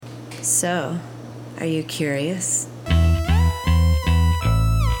So, are you curious?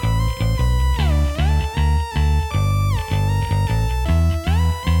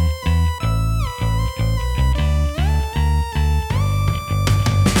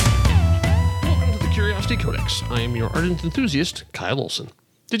 Welcome to the Curiosity Codex. I am your ardent enthusiast, Kyle Olson.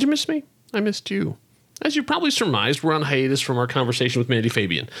 Did you miss me? I missed you. As you probably surmised, we're on hiatus from our conversation with Mandy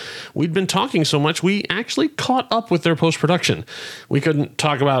Fabian. We'd been talking so much, we actually caught up with their post-production. We couldn't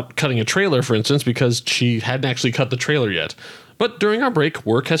talk about cutting a trailer, for instance, because she hadn't actually cut the trailer yet. But during our break,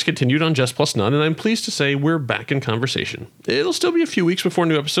 work has continued on Just Plus None, and I'm pleased to say we're back in conversation. It'll still be a few weeks before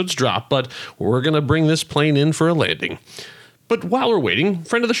new episodes drop, but we're going to bring this plane in for a landing. But while we're waiting,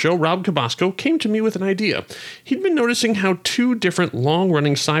 friend of the show, Rob Kubasko, came to me with an idea. He'd been noticing how two different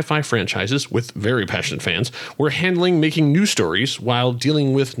long-running sci-fi franchises with very passionate fans were handling making new stories while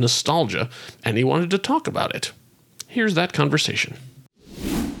dealing with nostalgia, and he wanted to talk about it. Here's that conversation.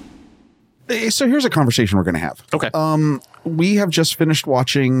 So here's a conversation we're going to have. Okay. We have just finished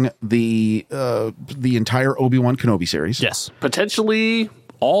watching the entire Obi-Wan Kenobi series. Yes. Potentially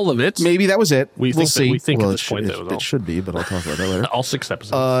all of it. Maybe that was it. We'll see. We think well, at this point that was all. It should be, but I'll talk about that later. All 6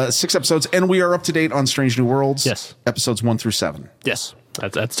 episodes. 6 episodes, and we are up to date on Strange New Worlds. Yes. Episodes 1 through 7. Yes.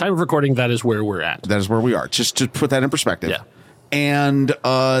 At the time of recording, that is where we're at. That is where we are. Just to put that in perspective. Yeah. And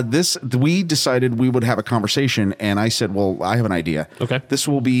we decided we would have a conversation, and I said, well, I have an idea. Okay. This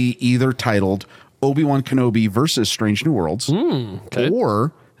will be either titled Obi-Wan Kenobi versus Strange New Worlds, okay.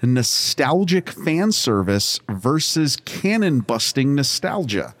 or Nostalgic Fan Service versus Canon Busting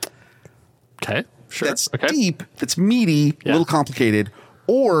Nostalgia. Okay, sure. That's okay. deep, that's meaty, a Yeah. little complicated.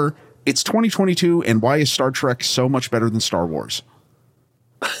 Or it's 2022, and why is Star Trek so much better than Star Wars?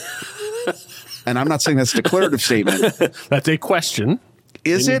 And I'm not saying that's a declarative statement. That's a question.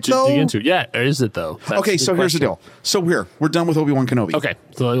 Is We need it, to though? dig into. Yeah, is it, though? That's Okay, so here's the deal. So we're done with Obi-Wan Kenobi. Okay,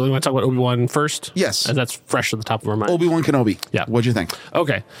 so we want to talk about Obi-Wan first? Yes. As that's fresh at the top of our mind. Obi-Wan Kenobi. Yeah. What'd you think?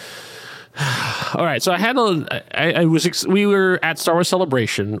 Okay. All right, so we were at Star Wars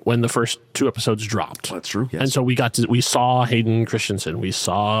Celebration when the first 2 episodes dropped. That's true, yes. And so we saw Hayden Christensen, we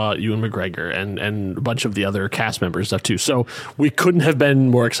saw Ewan McGregor, and a bunch of the other cast members stuff too. So we couldn't have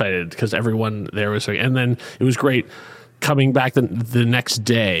been more excited because everyone there was, and then it was great coming back the next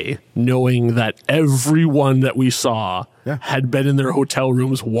day, knowing that everyone that we saw had been in their hotel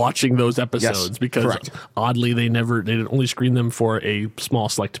rooms watching those episodes, because correct. oddly they didn't only screen them for a small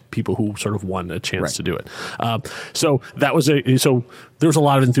select people who sort of won a chance to do it. So that was so there was a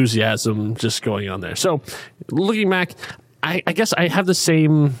lot of enthusiasm just going on there. So looking back, I guess I have the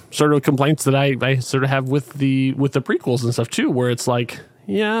same sort of complaints that I sort of have with the prequels and stuff too, where it's like,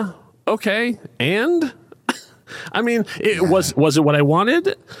 yeah, okay, and I mean, was it what I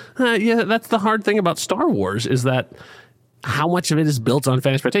wanted? Yeah, that's the hard thing about Star Wars, is that how much of it is built on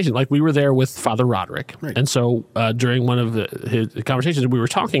fan expectation. Like, we were there with Father Roderick, right. And so during one of his conversations, we were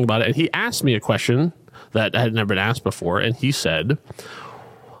talking about it, and he asked me a question that had never been asked before, and he said,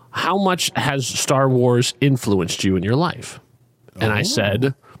 how much has Star Wars influenced you in your life? And I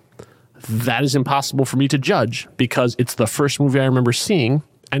said, that is impossible for me to judge, because it's the first movie I remember seeing,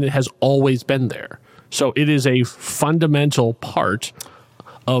 and it has always been there. So it is a fundamental part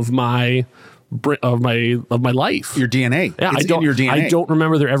of my life. Your DNA. Yeah, It's in your DNA. I don't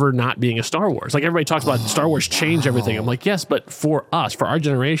remember there ever not being a Star Wars. Like, everybody talks about Star Wars changed everything. I'm like, yes, but for us, for our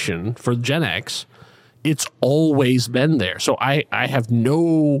generation, for Gen X, it's always been there. So I have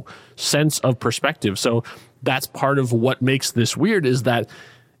no sense of perspective. So that's part of what makes this weird, is that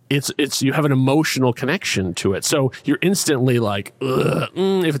it's you have an emotional connection to it. So you're instantly like,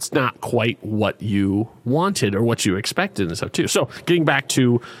 if it's not quite what you wanted or what you expected and stuff too. So getting back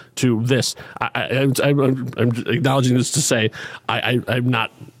to this, I'm acknowledging this to say I'm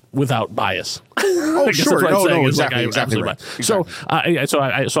not without bias. Oh, sure. No, exactly right. So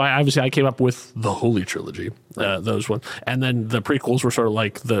I came up with the Holy Trilogy, those ones, and then the prequels were sort of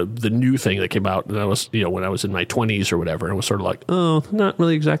like the new thing that came out, and I was, when I was in my 20s or whatever, and it was sort of like, oh, not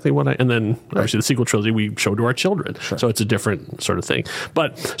really exactly what and then obviously the sequel trilogy we showed to our children, so it's a different sort of thing.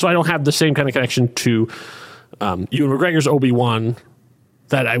 But so I don't have the same kind of connection to Ewan McGregor's Obi-Wan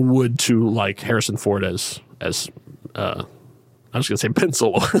that I would to, like, Harrison Ford as I was going to say Ben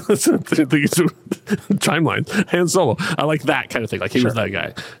Solo. Timeline. Han Solo. I like that kind of thing. Like, he was that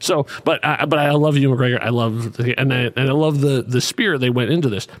guy. So, but I love Ewan McGregor. I love, and I love the spirit they went into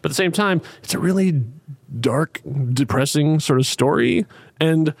this. But at the same time, it's a really dark, depressing sort of story.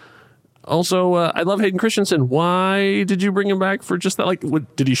 And Also, I love Hayden Christensen. Why did you bring him back for just that? Like,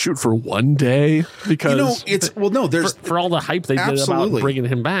 did he shoot for one day? Because there's for all the hype they did about bringing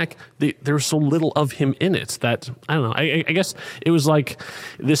him back, there was so little of him in it that I don't know. I guess it was like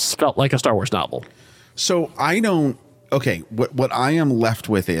this felt like a Star Wars novel. So I don't. Okay, what I am left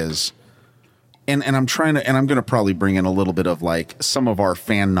with is. And I'm trying to, and I'm going to probably bring in a little bit of like some of our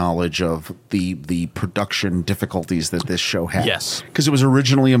fan knowledge of the production difficulties that this show had. Yes, because it was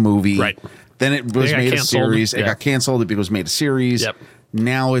originally a movie, right? Then it was made a series. Yeah. It got canceled. It was made a series. Yep.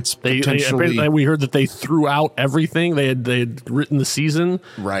 Now it's potentially. We heard that they threw out everything. They had written the season,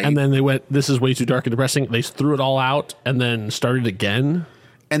 right? And then they went, "This is way too dark and depressing." They threw it all out and then started again.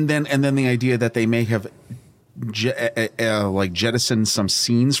 And then the idea that they may have. Jettison some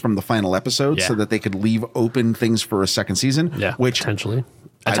scenes from the final episode so that they could leave open things for a second season. Yeah, which potentially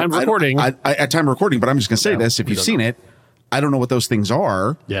at time of recording. At time of recording, but I'm just going to say this: if you've seen it, I don't know what those things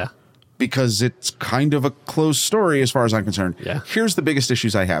are. Yeah, because it's kind of a closed story as far as I'm concerned. Yeah. Here's the biggest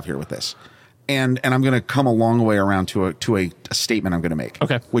issues I have here with this, and I'm going to come a long way around to a statement I'm going to make.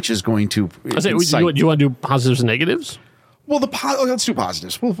 Okay, which is going to. You want to do positives and negatives? Well, let's do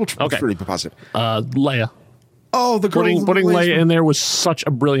positives. We'll really be positive. Leia. Oh, the girl putting Leia in there was such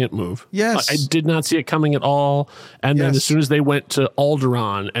a brilliant move. Yes. I did not see it coming at all. And then as soon as they went to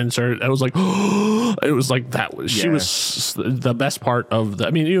Alderaan and started, I was like, it was like that was she was the best part of the.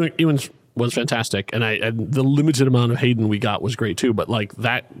 I mean, Ewan was fantastic, and the limited amount of Hayden we got was great too. But like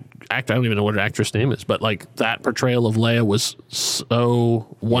that actor, I don't even know what her actress name is, but like that portrayal of Leia was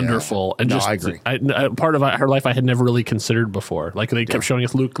so wonderful. And I agree. Part of her life I had never really considered before. Like they kept showing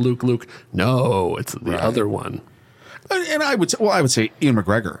us Luke. No, it's the other one. And I would say Ian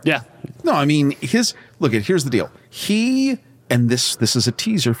McGregor. Yeah. No, I mean here's the deal. And this is a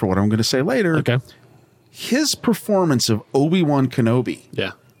teaser for what I'm going to say later. Okay. His performance of Obi-Wan Kenobi.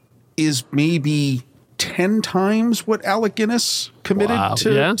 Yeah. Is maybe 10 times what Alec Guinness committed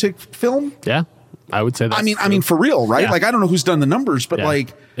to film. Yeah, I would say that. I mean, for real, right? Yeah. Like, I don't know who's done the numbers, but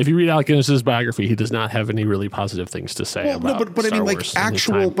like, if you read Alec Guinness's biography, he does not have any really positive things to say about. No, but I mean, like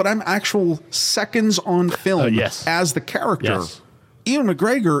actual seconds on film as the character. Yes. Ian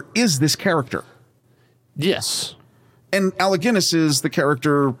McGregor is this character. Yes, and Alec Guinness is the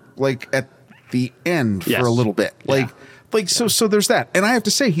character like at the end for a little bit, So there's that. And I have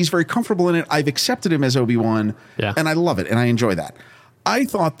to say, he's very comfortable in it. I've accepted him as Obi-Wan, and I love it, and I enjoy that. I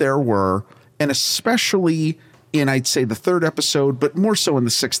thought there were, and especially in, I'd say, the third episode, but more so in the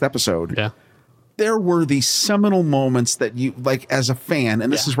sixth episode, there were these seminal moments that you, like, as a fan,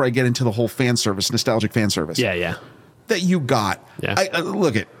 and this is where I get into the whole fan service, nostalgic fan service. That you got.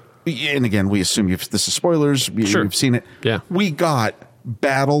 Look at, and again, we assume this is spoilers. You've seen it. We got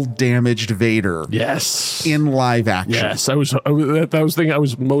battle damaged Vader in live action. That was the thing I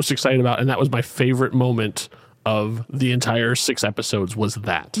was most excited about, and that was my favorite moment of the entire 6 episodes was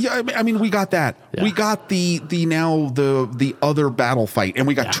that. I mean we got that. We got the other battle fight, and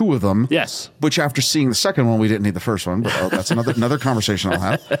we got 2 of them. Which after seeing the second one we didn't need the first one, but that's another conversation I'll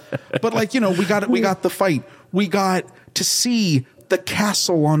have. But like, we got the fight. We got to see the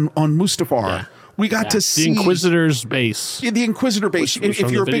castle on Mustafar. We got to see the Inquisitor's base. The Inquisitor base.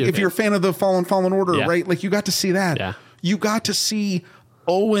 If you're a fan of the Fallen Order, right? Like you got to see that. You got to see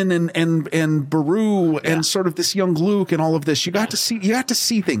Owen and Beru and sort of this young Luke and all of this. You got to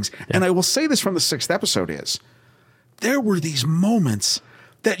see things. And I will say this from the 6th episode is there were these moments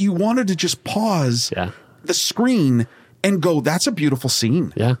that you wanted to just pause the screen and go, that's a beautiful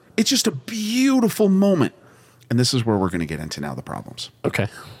scene. It's just a beautiful moment. And this is where we're going to get into now the problems. Okay.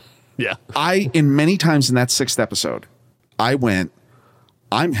 In many times in that 6th episode,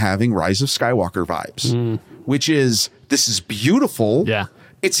 I'm having Rise of Skywalker vibes, which is, this is beautiful.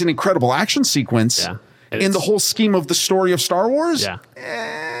 It's an incredible action sequence in the whole scheme of the story of Star Wars.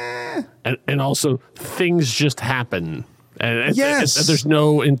 And also things just happen. And there's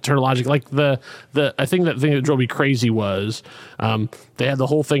no internal logic. Like I think that thing that drove me crazy was they had the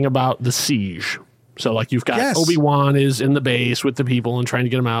whole thing about the siege. So like you've got Obi-Wan is in the base with the people and trying to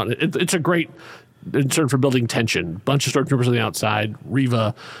get them out. It's a great concern for building tension. Bunch of stormtroopers on the outside.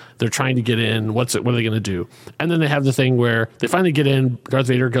 Reva, they're trying to get in. What are they going to do? And then they have the thing where they finally get in. Darth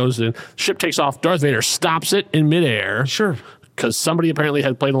Vader goes in. Ship takes off. Darth Vader stops it in midair. Because somebody apparently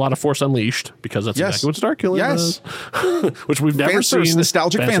had played a lot of Force Unleashed, because that's exactly what Starkiller does. Which we've never seen.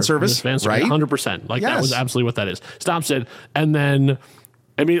 Nostalgic fan service, right? 100%. Like that was absolutely what that is. Stops it, and then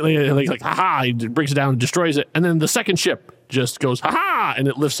immediately like haha, he brings it down and destroys it, and then the second ship just goes haha, and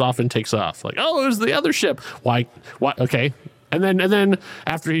it lifts off and takes off. Like, oh, it was the other ship. Why? Okay. And then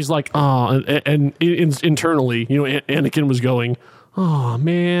after he's like, oh, and internally, Anakin was going, oh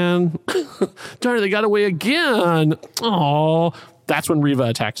man, darn it, they got away again. Oh, that's when Reva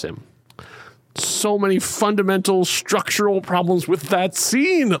attacks him. So many fundamental structural problems with that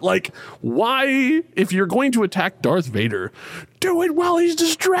scene. Like, why, if you're going to attack Darth Vader, do it while he's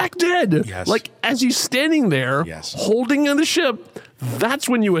distracted. Yes. Like, as he's standing there, holding on the ship, that's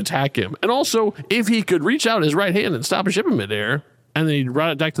when you attack him. And also, if he could reach out his right hand and stop a ship in midair, and then he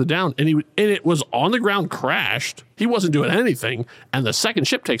brought it back to the down, and it was on the ground, crashed. He wasn't doing anything, and the second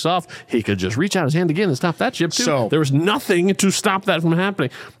ship takes off. He could just reach out his hand again and stop that ship too. So there was nothing to stop that from happening.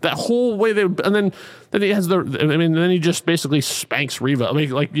 That whole way and then he has then he just basically spanks Reva. I mean,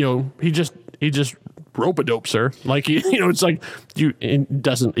 like, you know, he just rope-a-dopes her. Like, it's like it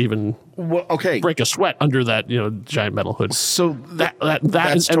doesn't even break a sweat under that, giant metal hood. So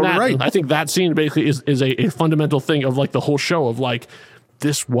that's totally right. I think that scene basically is a fundamental thing of like the whole show of like,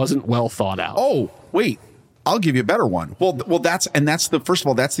 this wasn't well thought out. Oh, wait. I'll give you a better one. Well, that's the first of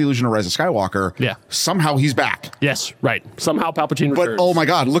all, that's the illusion of Rise of Skywalker. Yeah. Somehow he's back. Yes, right. Somehow Palpatine returns. But oh my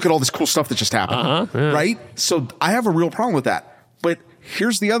God, look at all this cool stuff that just happened. Yeah. Right? So I have a real problem with that. But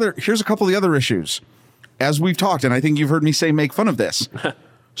here's a couple of the other issues. As we've talked, and I think you've heard me say make fun of this.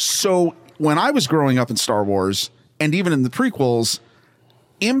 So when I was growing up in Star Wars, and even in the prequels,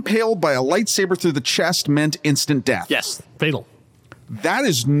 impaled by a lightsaber through the chest meant instant death. Yes, fatal. That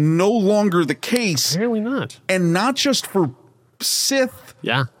is no longer the case. Apparently not. And not just for Sith,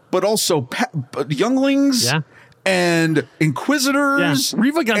 but also younglings and Inquisitors. Yeah.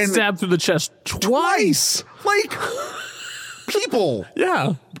 Reva got stabbed through the chest twice. Like, people.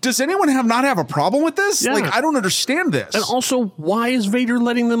 Yeah. Does anyone not have a problem with this? Yeah. Like, I don't understand this. And also, why is Vader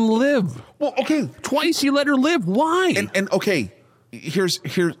letting them live? Well, okay. Twice he let her live. Why? And okay. Here's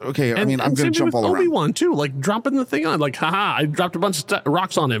okay. I mean, I'm going to jump all around. Obi-Wan too, like dropping the thing on, like, haha, I dropped a bunch of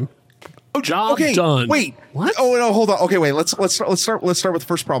rocks on him. Job done. Wait, what? Oh no, hold on. Okay, wait. Let's start with the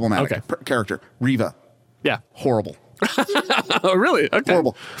first problematic character, Reva. Yeah, horrible. Oh, really? Okay.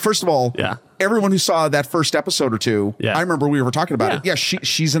 Horrible. First of all, everyone who saw that first episode or two, I remember we were talking about it. Yeah,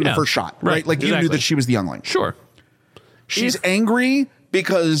 she's in the first shot, right? Like you knew that she was the youngling. Sure. She's angry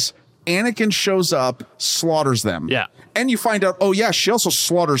because Anakin shows up, slaughters them. Yeah. And you find out, oh yeah, she also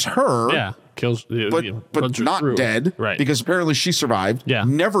slaughters her. Yeah. Kills, but not dead. Right. Because apparently she survived. Yeah.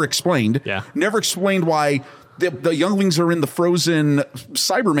 Never explained. Yeah. Never explained why the younglings are in the frozen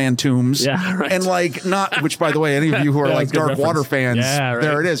Cyberman tombs. Yeah. Right. And like not, which by the way, any of you who are like Dark Water fans,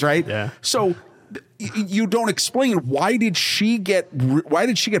 there it is, right? Yeah. So you don't explain why did she get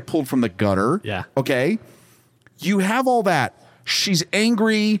pulled from the gutter? Yeah. Okay. You have all that. She's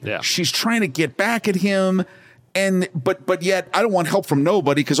angry. Yeah. She's trying to get back at him. And but yet I don't want help from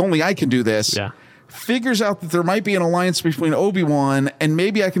nobody because only I can do this. Yeah. Figures out that there might be an alliance between Obi-Wan and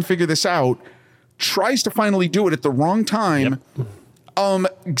maybe I can figure this out. Tries to finally do it at the wrong time.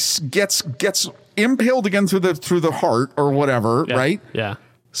 Yep. Gets impaled again through the heart or whatever, right? Yeah.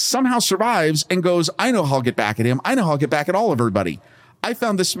 Somehow survives and goes, I know how I'll get back at him. I know how I'll get back at all of everybody. I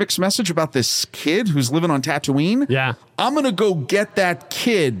found this mixed message about this kid who's living on Tatooine. Yeah. I'm going to go get that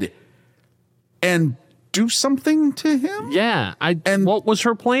kid and do something to him. Yeah. And what was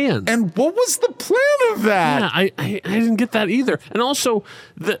her plan? And what was the plan of that? Yeah, I didn't get that either. And also,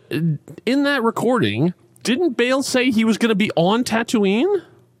 in that recording, didn't Bale say he was going to be on Tatooine?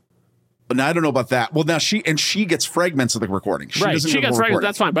 Now, I don't know about that. Well, now she gets fragments of the recording. She got fragments.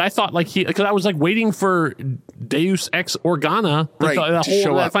 That's fine. But I thought because I was like waiting for Deus Ex Organa,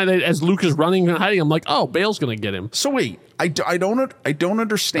 as Luke is running and hiding. I'm like, oh, Bale's going to get him. So wait, I don't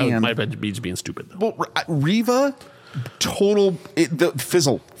understand. My bad, beats being stupid though. Well, Reva,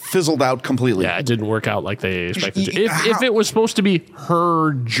 fizzled out completely. Yeah, it didn't work out like they expected to. If it was supposed to be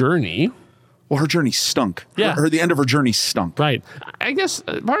her journey. Well, her journey stunk. Yeah. The end of her journey stunk. Right. I guess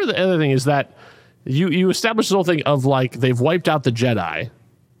part of the other thing is that you establish this whole thing of like they've wiped out the Jedi,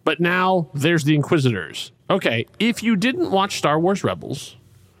 but now there's the Inquisitors. Okay, if you didn't watch Star Wars Rebels,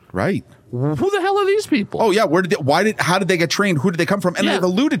 right? Who the hell are these people? Oh yeah, how did they get trained? Who did they come from? And they've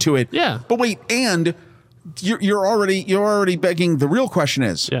alluded to it. Yeah. But wait, and you're already begging. The real question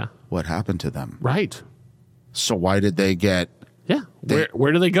is, what happened to them? Right. So why did they get? Yeah.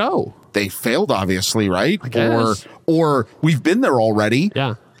 Where do they go? They failed, obviously, right? I guess. Or we've been there already.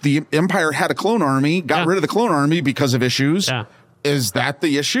 Yeah. The Empire had a clone army, got rid of the clone army because of issues. Yeah. Is that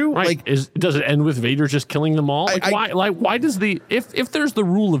the issue? Right. Does it end with Vader just killing them all? Why does if there's the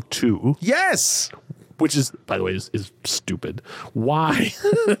rule of two? Yes. Which is, by the way, is stupid. Why,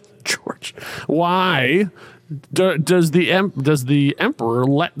 George? Why does the Emperor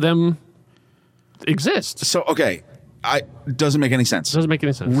let them exist? So okay. Doesn't make any sense. Doesn't make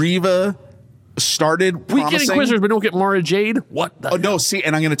any sense. Reva started We get promising. Inquisitors, but don't get Mara Jade. What the? Oh no! See,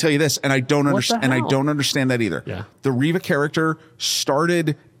 and I'm going to tell you this, and I don't understand, and I don't understand that either. Yeah. The Reva character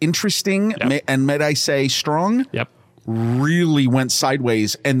started interesting, and might I say strong. Yep. Really went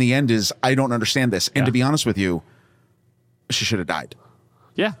sideways, and the end is I don't understand this. And to be honest with you, she should have died.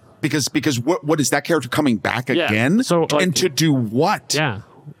 Yeah. Because what is that character coming back again? So, like, and to do what? Yeah.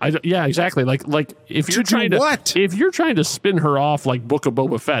 Yeah, exactly. Like if you're trying to spin her off like Book of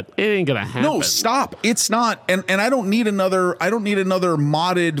Boba Fett, it ain't gonna happen. No, stop. It's not. And I don't need another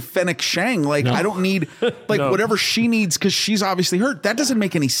modded Fennec Shang. Like I don't need whatever she needs because she's obviously hurt. That doesn't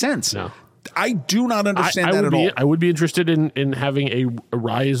make any sense. No. I do not understand that at all. I would be interested in having a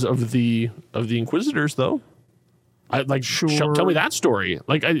rise of the Inquisitors though. Tell me that story,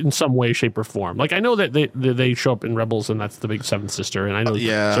 like in some way, shape, or form. Like I know that they show up in Rebels, and that's the big Seventh Sister, and I know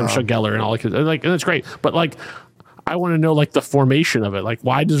Sarah Geller and all that, and that's great. But like, I want to know like the formation of it. Like,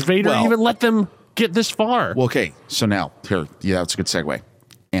 why does Vader even let them get this far? Well, okay, so now that's a good segue.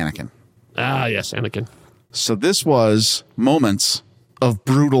 Anakin. Ah, yes, Anakin. So this was moments of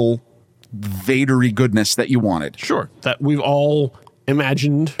brutal Vadery goodness that you wanted. Sure, that we've all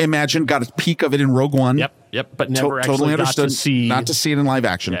imagined, got a peek of it in Rogue One. Yep, but never actually totally understood. Not to see it in live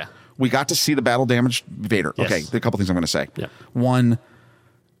action. Yeah. We got to see the battle damaged Vader. Yes. Okay, a couple things I'm going to say. Yeah. One,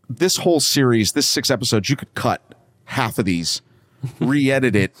 this whole series, this 6 episodes, you could cut half of these,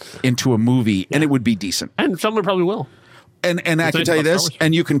 re-edit it into a movie, and it would be decent. And someone probably will. And I can tell you this,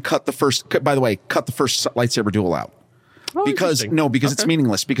 and you can cut the first lightsaber duel out. Oh, because it's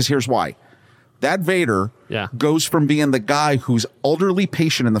meaningless. Because here's why. That Vader goes from being the guy who's elderly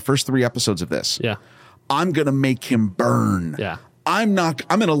patient in the first 3 episodes of this. Yeah. I'm going to make him burn. Yeah. I'm going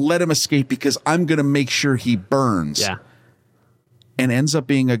to let him escape because I'm going to make sure he burns. Yeah. And ends up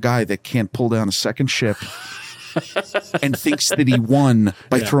being a guy that can't pull down a second ship and thinks that he won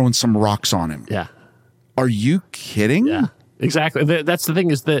by throwing some rocks on him. Yeah. Are you kidding? Yeah. Exactly. That's the thing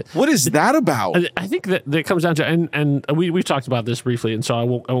is that. What is that about? I think that comes down to, and we've talked about this briefly, and so I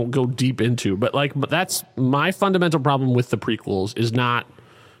won't go deep into, but that's my fundamental problem with the prequels is not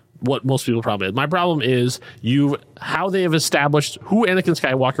what most people probably have. My problem is how they have established who Anakin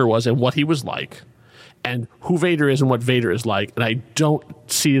Skywalker was and what he was like, and who Vader is and what Vader is like, and I don't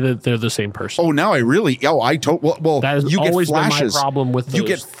see that they're the same person. Oh, now I really. That has always been my problem with those. You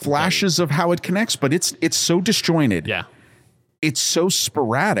get flashes of how it connects, but it's so disjointed. Yeah. It's so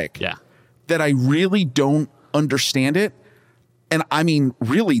sporadic that I really don't understand it. And I mean,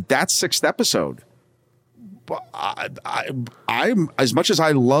 really, that 6th episode, I'm as much as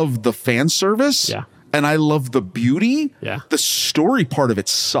I love the fan service and I love the beauty, the story part of it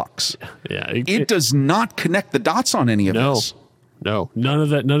sucks. Yeah. It does not connect the dots on any of this. No, none of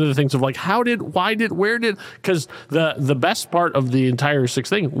the things of like, where did, because the best part of the entire 6th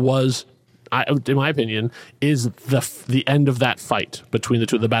thing was, in my opinion, is the end of that fight between the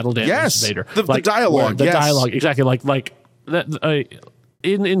two, the battle damage Vader. The dialogue. The dialogue, exactly. Like that.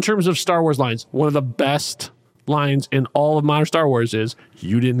 In terms of Star Wars lines, one of the best lines in all of modern Star Wars is,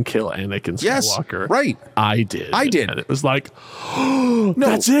 "You didn't kill Anakin Skywalker, yes, right? I did. And it was like, no,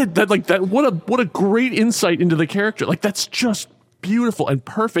 that's it. That what a great insight into the character. Like that's just beautiful and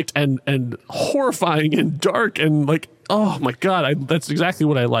perfect and horrifying and dark and like, oh my God, that's exactly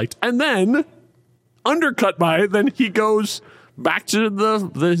what I liked. And then undercut by it, then he goes back to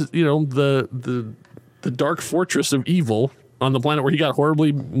the dark fortress of evil on the planet where he got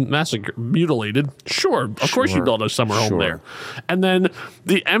horribly mutilated. Sure, of course you build a summer home there. And then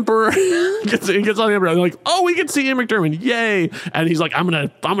the Emperor gets on the Emperor. And they're like, oh, we can see Ian McDiarmid, yay! And he's like, I'm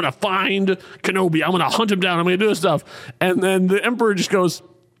gonna find Kenobi. I'm gonna hunt him down. I'm gonna do this stuff. And then the Emperor just goes,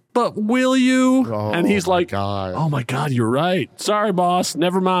 but will you? Oh, and he's like, God. oh my God, you're right. Sorry, boss.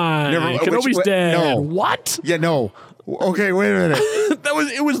 Never mind. Kenobi's dead. No. What? Yeah, no. Okay, wait a minute.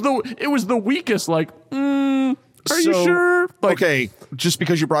 It was the weakest. Like, are you sure? Like, okay, just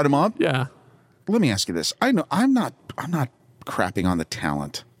because you brought him up? Yeah. Let me ask you this. I know I'm not crapping on the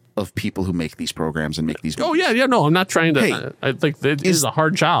talent of people who make these programs and make these movies. Oh yeah, no, I'm not trying to. Hey, I think it is a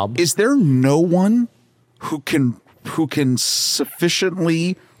hard job. Is there no one who can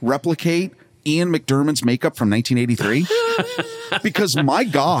sufficiently replicate Ian McDiarmid's makeup from 1983? Because my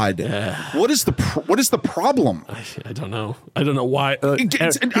God, what is the problem? I don't know. I don't know why.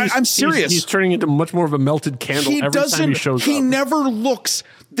 I'm serious. He's turning into much more of a melted candle every time he shows up. He never looks.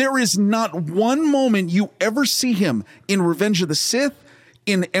 There is not one moment you ever see him in Revenge of the Sith,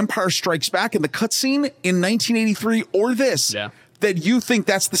 in Empire Strikes Back, in the cutscene in 1983, or this, that you think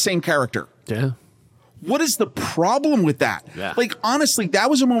that's the same character. Yeah. What is the problem with that? Yeah. Like, honestly, that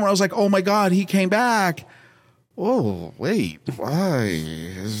was a moment where I was like, oh my God, he came back. oh, wait, why?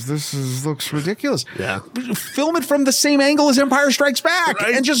 This looks ridiculous. Yeah. Film it from the same angle as Empire Strikes Back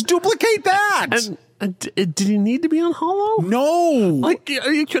and just duplicate that. And did he need to be on Hollow? No. Like,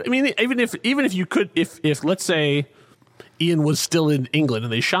 you could, I mean, even if you could, if let's say Ian was still in England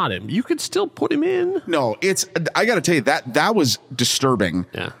and they shot him, you could still put him in. No, I got to tell you, that was disturbing.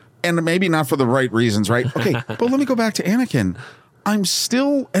 Yeah. And maybe not for the right reasons, right? Okay, but let me go back to Anakin. I'm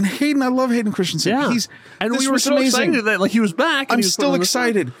still, and Hayden, I love Hayden Christensen. Yeah. And we were so amazing. excited that like he was back. I'm still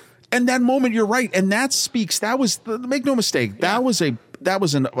excited. And that moment, you're right. And that speaks, make no mistake, that was an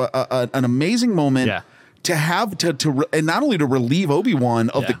amazing moment. Yeah. To have and not only to relieve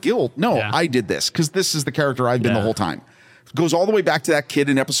Obi-Wan of the guilt. No, I did this because this is the character I've been the whole time. It goes all the way back to that kid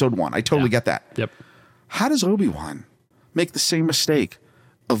in episode 1. I totally get that. Yep. How does Obi-Wan make the same mistake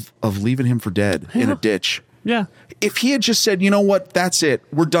of leaving him for dead in a ditch? Yeah. If he had just said, you know what, that's it,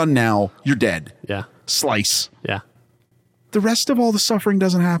 we're done now, you're dead. Yeah. Slice. Yeah. The rest of all the suffering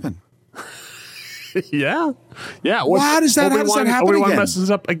doesn't happen. Yeah. How does that happen Obi-Wan again?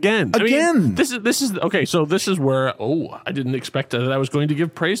 messes up again. Again. I mean, this is okay. So this is where I didn't expect that I was going to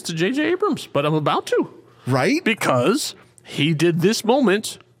give praise to J.J. Abrams, but I'm about to. Right? Because he did this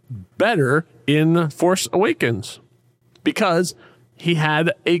moment better in Force Awakens. Because he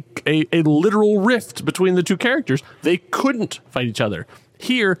had a literal rift between the two characters. They couldn't fight each other.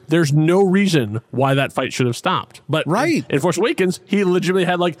 Here, there's no reason why that fight should have stopped. But in Force Awakens, he legitimately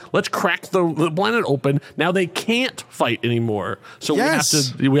had let's crack the planet open. Now they can't fight anymore. So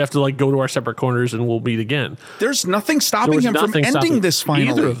we have to like go to our separate corners and we'll meet again. There's nothing stopping him from ending this finally.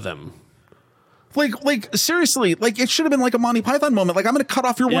 Either of them. Like seriously, like it should have been like a Monty Python moment. Like, I'm going to cut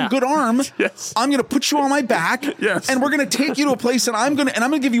off your one good arm. Yes. I'm going to put you on my back. Yes. And we're going to take you to a place and I'm going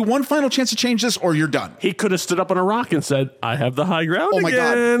to give you one final chance to change this or you're done. He could have stood up on a rock and said, I have the high ground Oh my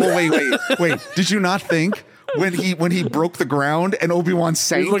again. God. Well, wait. Did you not think when he broke the ground and Obi-Wan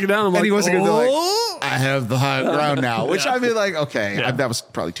sank looking down and he wasn't going to be like, oh. I have the high ground now, which I mean, like, okay, that was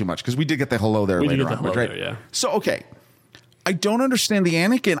probably too much because we did get the hello there later on, right? There, So, okay. I don't understand the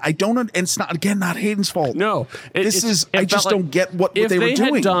Anakin. And it's not Hayden's fault. No. I just don't get what they were doing. If they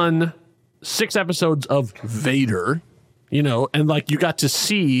had done 6 episodes of Vader, and like you got to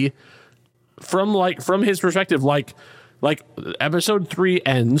see from his perspective, like episode 3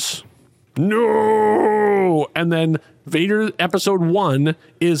 ends, no, and then Vader episode 1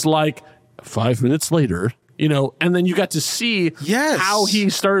 is like 5 minutes later. And then you got to see how he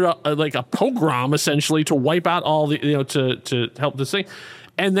started a pogrom essentially to wipe out all the, to help this thing.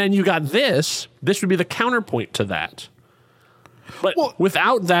 And then you got this would be the counterpoint to that. But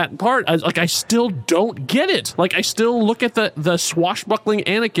without that part, I still don't get it. Like, I still look at the swashbuckling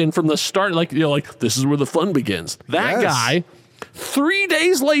Anakin from the start, this is where the fun begins. That guy, 3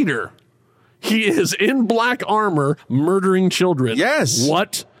 days later, he is in black armor murdering children. Yes.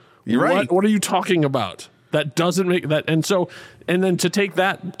 What? You're right. What are you talking about? That doesn't make that. And then to take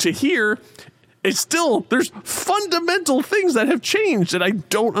that to here, it's still, there's fundamental things that have changed that I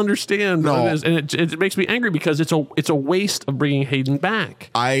don't understand. No. And it makes me angry because it's a waste of bringing Hayden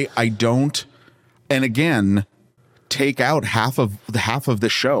back. I don't. And again, take out half of the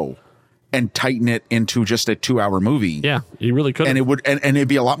show and tighten it into just a 2-hour movie. Yeah, you really could. And it would, and it'd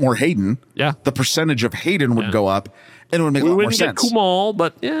be a lot more Hayden. Yeah. The percentage of Hayden would go up and it would make a lot more sense. We wouldn't get Kumal,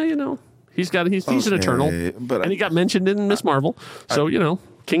 but he's an Eternal, but and he got mentioned in Miss Marvel, so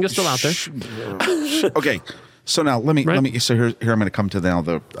King is still out there. Okay, so now let me. So here I'm going to come to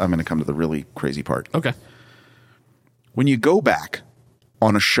the really crazy part. Okay, when you go back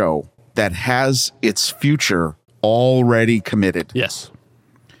on a show that has its future already committed, yes,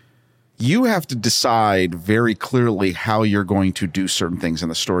 you have to decide very clearly how you're going to do certain things in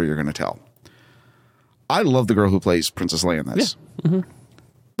the story you're going to tell. I love the girl who plays Princess Leia in this. Yeah. Mm-hmm.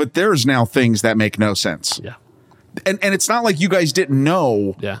 But there's now things that make no sense. Yeah. And it's not like you guys didn't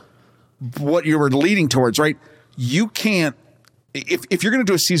know what you were leading towards, right? You can't, if you're going to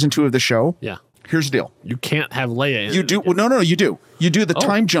do a season 2 of the show, here's the deal. You can't have Leia in You do. Well, no, you do. You do the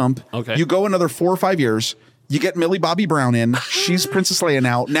time jump. Okay. You go another 4 or 5 years. You get Millie Bobby Brown in. She's Princess Leia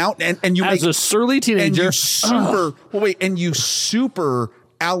now, and you as a surly teenager. And you super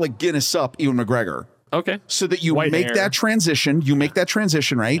Alec Guinness up Ewan McGregor. Okay. So that you make that transition. You make that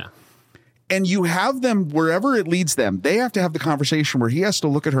transition, right? Yeah. And you have them wherever it leads them. They have to have the conversation where he has to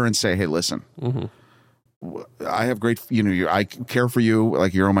look at her and say, "Hey, listen, I have great, I care for you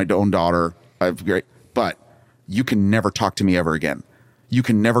like you're my own daughter. I have great, but you can never talk to me ever again. You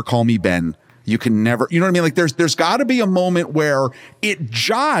can never call me Ben. You can never, you know what I mean? Like there's got to be a moment where it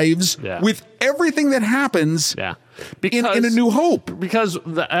jives with everything that happens." Yeah. Because, in A New Hope. Because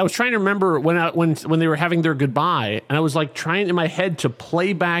I was trying to remember when they were having their goodbye, and I was like trying in my head to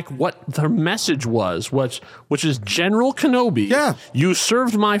play back what their message was, which is General Kenobi. Yeah. You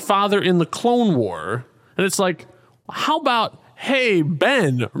served my father in the Clone War. And it's like, how about, hey,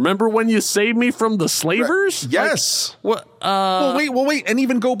 Ben, remember when you saved me from the slavers? Yes. Like, what? Well, wait. And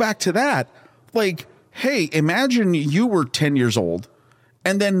even go back to that. Like, hey, imagine you were 10 years old,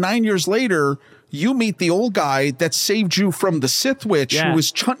 and then 9 years later, you meet the old guy that saved you from the Sith Witch, who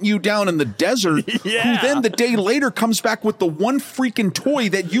was hunting you down in the desert, who then the day later comes back with the one freaking toy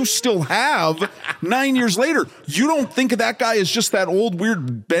that you still have 9 years later. You don't think of that guy as just that old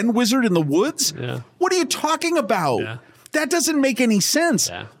weird Ben wizard in the woods? Yeah. What are you talking about? Yeah. That doesn't make any sense.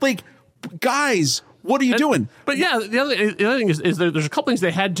 Yeah. Like, guys, what are you doing? But yeah, the other thing is there's a couple things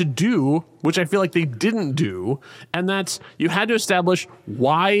they had to do, which I feel like they didn't do, and that's you had to establish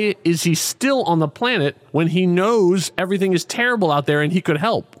why is he still on the planet when he knows everything is terrible out there and he could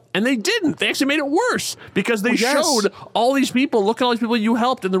help. And they didn't. They actually made it worse because they showed all these people. Look at all these people you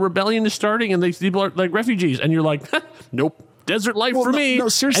helped, and the rebellion is starting, and these people are like refugees. And you're like, nope. Desert life for me. No,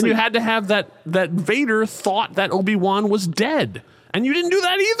 seriously. And you had to have that Vader thought that Obi-Wan was dead. And you didn't do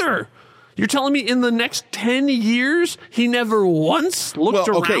that either. You're telling me in the next 10 years, he never once looked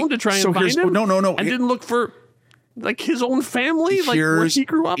around to try and find him? No. And didn't look for like his own family, like where he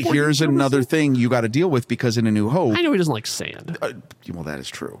grew up? Here's another thing you got to deal with, because in A New Hope, I know he doesn't like sand. Well, that is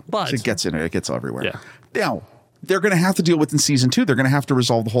true. But it gets in it. It gets everywhere. Yeah. Now, they're going to have to deal with in season 2. They're going to have to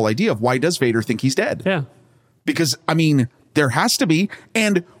resolve the whole idea of why does Vader think he's dead? Yeah. Because, I mean, there has to be.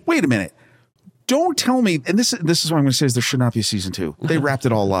 And wait a minute. Don't tell me, and this is what I'm going to say, is there should not be a season 2. They wrapped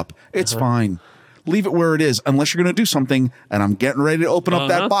it all up. It's fine. Leave it where it is, unless you're going to do something, and I'm getting ready to open up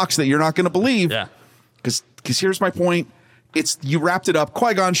that box that you're not going to believe. Yeah. Because here's my point. It's you wrapped it up.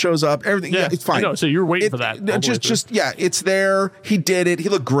 Qui-Gon shows up. Everything. Yeah, it's fine. I know, so you're waiting for that. It's there. He did it. He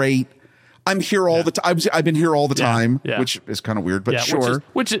looked great. I'm here all the time. I've been here all the time, which is kind of weird, but sure.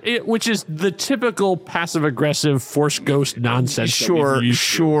 Which is the typical passive aggressive Force ghost nonsense.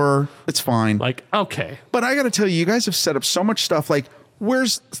 Sure. It's fine. Like, okay. But I got to tell you, you guys have set up so much stuff. Like,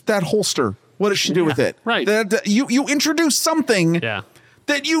 where's that holster? What does she do with it? Right. You introduce something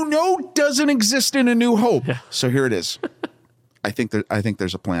that you know doesn't exist in A New Hope. Yeah. So here it is. I think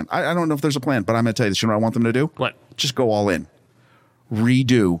there's a plan. I don't know if there's a plan, but I'm going to tell you this. You know what I want them to do? What? Just go all in.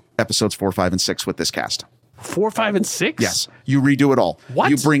 Redo episodes 4, 5, and 6 with this cast. 4, 5, and 6? Yes. You redo it all. What?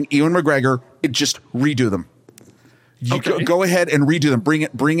 You bring Ewan McGregor, just redo them. You go ahead and redo them. Bring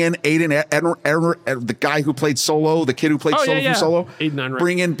in Aiden, the guy who played Solo, the kid who played Solo from Solo. Aiden,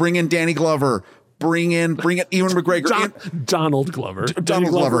 right. Bring in Danny Glover. Bring in Ewan McGregor. Donald Glover.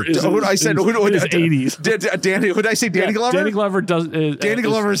 Donald Glover. I said his 80s. Danny. Who did I say? Danny Glover. Danny Glover does. Danny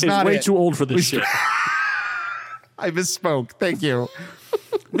Glover is not way too old for this shit. I misspoke. Thank you.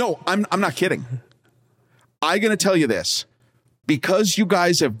 No, I'm not kidding. I'm going to tell you this. Because you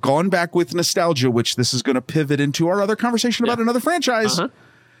guys have gone back with nostalgia, which this is going to pivot into our other conversation about another franchise.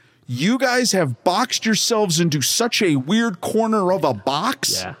 You guys have boxed yourselves into such a weird corner of a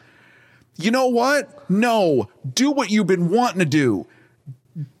box. Yeah. You know what? No. Do what you've been wanting to do.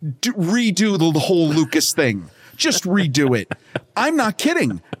 Redo the whole Lucas thing. Just redo it. I'm not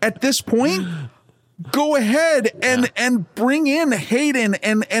kidding. At this point, go ahead and bring in Hayden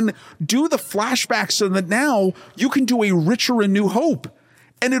and do the flashbacks so that now you can do a richer A New Hope.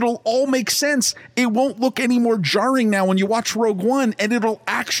 And it'll all make sense. It won't look any more jarring now when you watch Rogue One, and it'll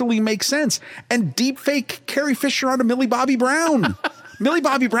actually make sense. And deepfake Carrie Fisher onto Millie Bobby Brown. Millie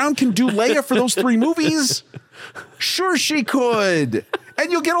Bobby Brown can do Leia for those 3 movies. Sure she could.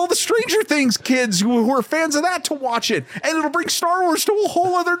 And you'll get all the Stranger Things kids who are fans of that to watch it. And it'll bring Star Wars to a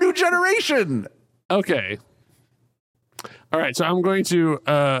whole other new generation. Okay. All right, so I'm going to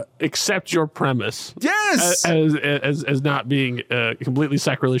accept your premise. Yes, as not being completely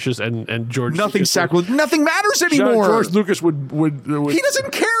sacrilegious, and George. Nothing sacrilegious. Nothing matters anymore. George Lucas would. He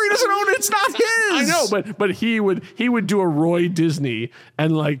doesn't care. He doesn't own it. It's not his. I know, but he would do a Roy Disney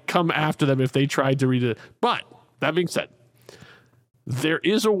and like come after them if they tried to read it. But that being said, there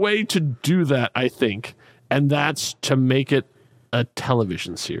is a way to do that, I think, and that's to make it a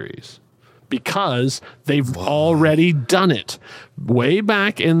television series. Because they've already done it way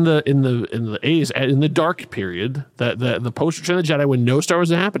back in the 80s, in the dark period, the post Return of the Jedi, when no Star Wars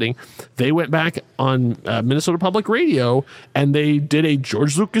was happening. They went back on Minnesota Public Radio and they did a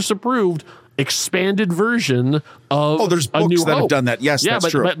George Lucas approved expanded version of there's A New books that Hope. have done that. Yes, that's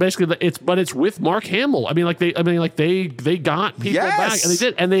true. But basically, it's with Mark Hamill. I mean, they got people back, and they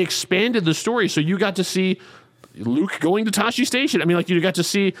did, and they expanded the story, so you got to see Luke going to Tashi Station. I mean, like, you got to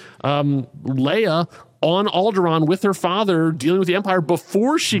see Leia on Alderaan with her father dealing with the Empire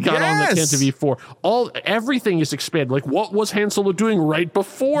before she got on the Canto V4. Everything is expanded. Like, what was Han Solo doing right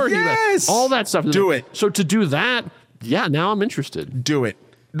before he left? All that stuff. Do it. So to do that, now I'm interested. Do it.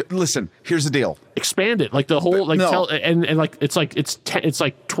 Listen, here's the deal. Expand it, like the whole, like it's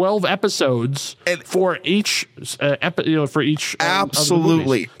like 12 episodes for each for each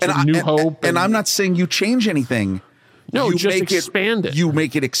absolutely. And Hope. And I'm not saying you change anything. No, you just expand it. You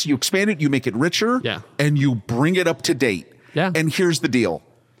make it. You expand it. You make it richer. Yeah. And you bring it up to date. Yeah. And here's the deal.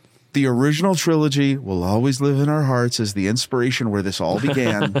 The original trilogy will always live in our hearts as the inspiration where this all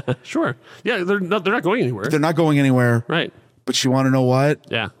began. Sure. Yeah, they're not going anywhere. They're not going anywhere. Right. But you want to know what?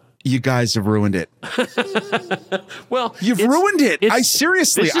 Yeah. You guys have ruined it. Well, you've ruined it. I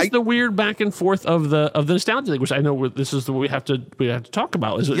seriously. This is the weird back and forth of the nostalgia thing, which I know this is the we have to talk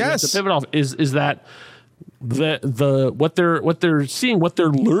about. Yes. The pivot off is that what they're seeing, what they're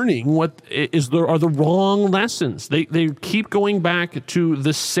learning, are the wrong lessons. They keep going back to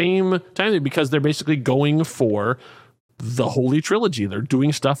the same time because they're basically going for the Holy Trilogy. They're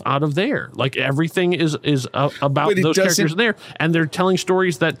doing stuff out of there. Like, everything is about those characters there, and they're telling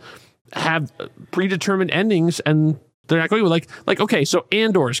stories that have predetermined endings, and they're not going with like okay, so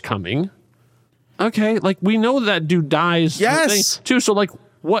Andor's coming. Okay, like, we know that dude dies. Yes. Too. So, like,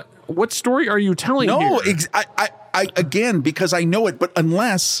 what story are you telling here? No, I again, because I know it, but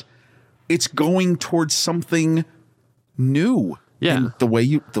unless it's going towards something new. Yeah. And the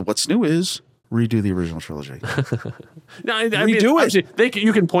way what's new is redo the original trilogy. No, I redo it.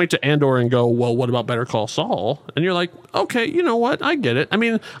 You can point to Andor and go, well, what about Better Call Saul? And you're like, okay, you know what? I get it. I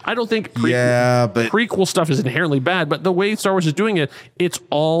mean, I don't think prequel stuff is inherently bad, but the way Star Wars is doing it, it's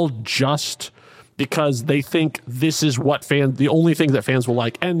all just because they think this is what the only thing that fans will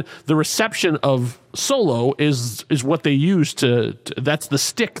like. And the reception of Solo is what they use to that's the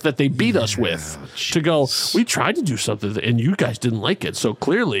stick that they beat us with to go, we tried to do something and you guys didn't like it. So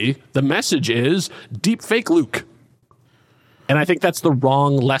clearly the message is deep fake Luke. And I think that's the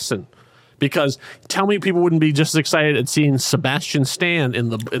wrong lesson. Because tell me people wouldn't be just as excited at seeing Sebastian Stan in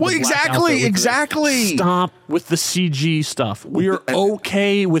the exactly. Stop with the CG stuff. We are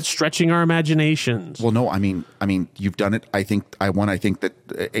okay with stretching our imaginations. Well, no, I mean, you've done it. I think that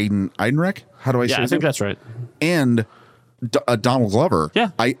Aiden Eidenreich. How do I say? Yeah, I think that's right. And Donald Glover. Yeah,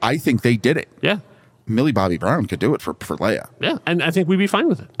 I think they did it. Yeah. Millie Bobby Brown could do it for Leia. Yeah, and I think we'd be fine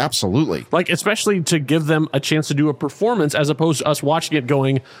with it. Absolutely. Like, especially to give them a chance to do a performance as opposed to us watching it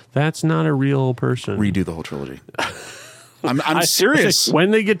going, that's not a real person. Redo the whole trilogy. I'm serious.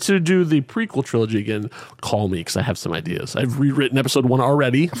 When they get to do the prequel trilogy again, call me because I have some ideas. I've rewritten episode 1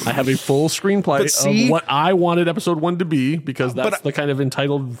 already. I have a full screenplay of what I wanted episode 1 to be because that's the kind of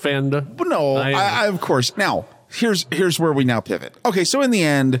entitled fandom. But no, I of course. Now, here's where we now pivot. Okay, so in the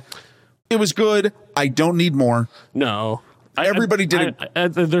end, it was good. I don't need more. No. Everybody did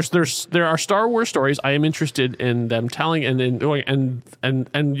it. There are Star Wars stories I am interested in them telling,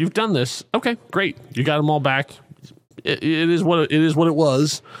 and you've done this. Okay, great. You got them all back. It is what it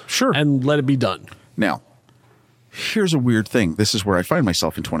was. Sure. And let it be done. Now, here's a weird thing. This is where I find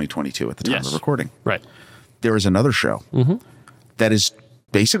myself in 2022 at the time of recording. Right. There is another show that is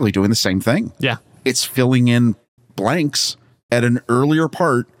basically doing the same thing. Yeah. It's filling in blanks at an earlier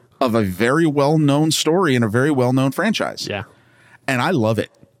part of a very well-known story in a very well-known franchise. Yeah. And I love it.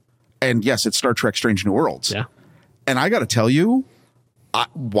 And yes, it's Star Trek Strange New Worlds. Yeah. And I got to tell you,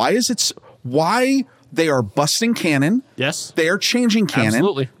 why they are busting canon. Yes. They are changing canon.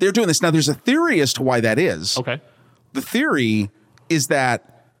 Absolutely. They're doing this. Now, there's a theory as to why that is. Okay. The theory is that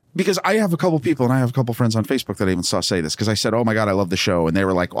because I have a couple people and I have a couple friends on Facebook that I even saw say this because I said, oh my God, I love the show. And they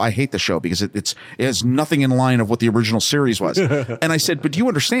were like, well, I hate the show because it has nothing in line of what the original series was. And I said, but do you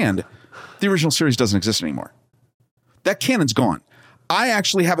understand? The original series doesn't exist anymore. That canon's gone. I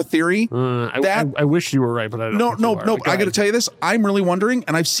actually have a theory that I wish you were right, but I don't. No. I got to tell you this. I'm really wondering,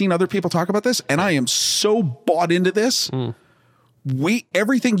 and I've seen other people talk about this, and I am so bought into this.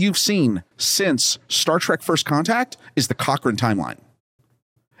 Everything you've seen since Star Trek First Contact is the Cochrane timeline.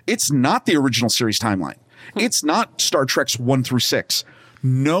 It's not the original series timeline. It's not Star Trek's 1 through 6.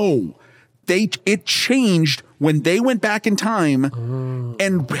 No, it changed when they went back in time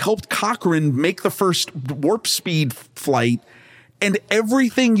and helped Cochrane make the first warp speed flight. And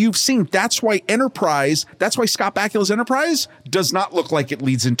everything you've seen, that's why Scott Bakula's Enterprise does not look like it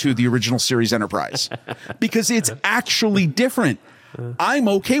leads into the original series Enterprise because it's actually different. I'm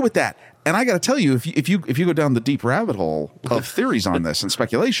okay with that. And I got to tell you, if you go down the deep rabbit hole of theories on this and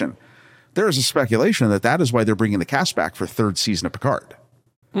speculation, there is a speculation that is why they're bringing the cast back for 3rd season of Picard.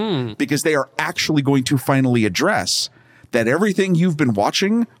 because they are actually going to finally address that everything you've been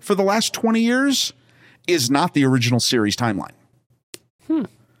watching for the last 20 years is not the original series timeline.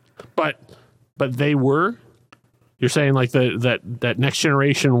 But they were. You're saying like that Next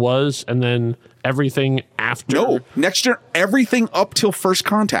Generation was, and then everything after. No, everything up till First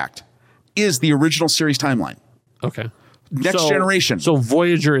Contact is the original series timeline. Okay. Next Generation. So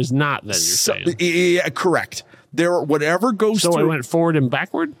Voyager is not. Then you're saying. Yeah, correct. Whatever goes through. So it went forward and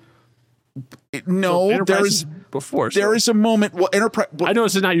backward. No, there is before. There is a moment. Well, Enterprise. I know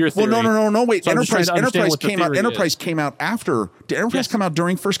this is not your theory. Well, no. Wait, so Enterprise came out. Enterprise came out after. Did Enterprise come out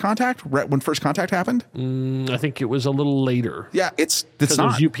during First Contact? Right when First Contact happened? I think it was a little later. Yeah, it's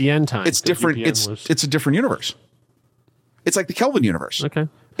not. It was UPN time. It's different. It's a different universe. It's like the Kelvin universe. Okay.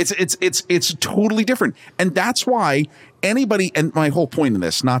 It's totally different, and that's why anybody. And my whole point in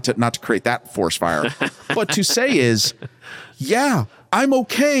this, not to create that force fire, but to say is, yeah, I'm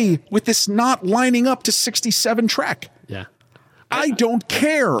okay with this not lining up to 67 Trek. Yeah. I don't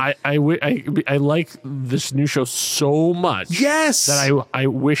care. I like this new show so much. Yes. That I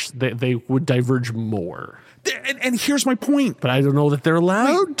wish that they would diverge more. And here's my point. But I don't know that they're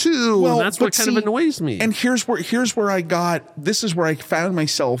allowed to. Well, and that's what kind of annoys me. And here's where I got, this is where I found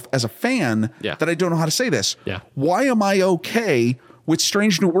myself as a fan that I don't know how to say this. Yeah. Why am I okay with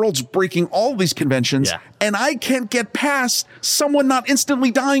Strange New Worlds breaking all these conventions, and I can't get past someone not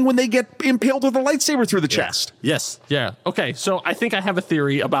instantly dying when they get impaled with a lightsaber through the chest? Yes. Yeah. Okay. So I think I have a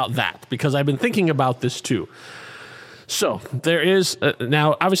theory about that because I've been thinking about this too. So there is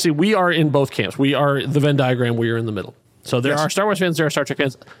now, obviously, we are in both camps. We are the Venn diagram. We are in the middle. So there are Star Wars fans, there are Star Trek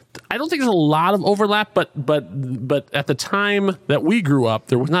fans. I don't think there's a lot of overlap, but at the time that we grew up,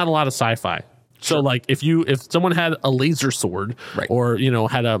 there was not a lot of sci-fi. So like if someone had a laser sword or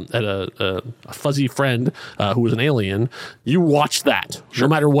had a fuzzy friend who was an alien, you watched that no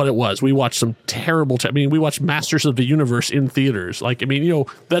matter what it was. We watched some terrible. We watched Masters of the Universe in theaters. Like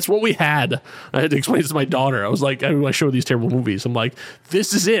that's what we had. I had to explain this to my daughter. I was like, I show these terrible movies. I'm like,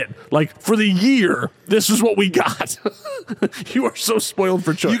 this is it. Like for the year, this is what we got. You are so spoiled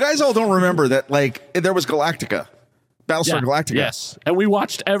for choice. You guys all don't remember that there was Galactica. Battlestar Galactica. Yes. And we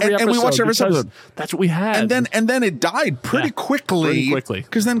watched every episode. And we watched every episode. That's what we had. And then it died pretty quickly.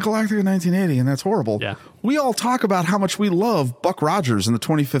 Because then Galactica 1980, and that's horrible. Yeah. We all talk about how much we love Buck Rogers in the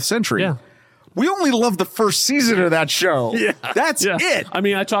 25th century. Yeah. We only love the first season of that show. Yeah. That's it.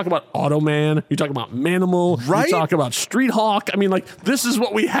 I talk about Automan. You talk about Manimal. Right? You talk about Street Hawk. This is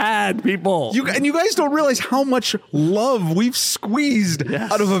what we had, people. And you guys don't realize how much love we've squeezed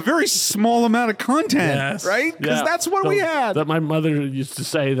out of a very small amount of content, right? Because that's what we had. That my mother used to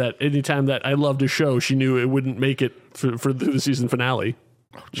say that anytime that I loved a show, she knew it wouldn't make it for the season finale.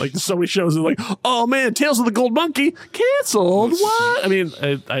 Like so many shows are like, oh man, Tales of the Gold Monkey canceled. What? That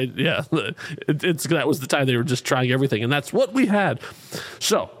was the time they were just trying everything, and that's what we had.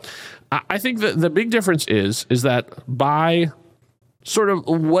 So I think that the big difference is that by sort of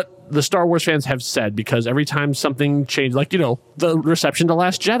what the Star Wars fans have said, because every time something changed, the reception to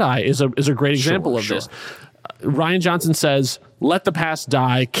Last Jedi is a great example of this. Rian Johnson says, let the past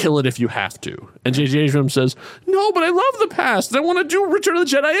die, kill it if you have to. And J.J. Abrams says, no, but I love the past. I want to do Return of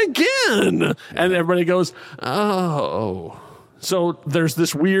the Jedi again. And everybody goes, oh. So there's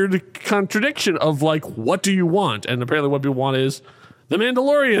this weird contradiction of what do you want? And apparently what people want is The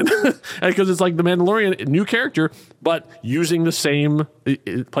Mandalorian. Because it's like The Mandalorian, new character, but using the same,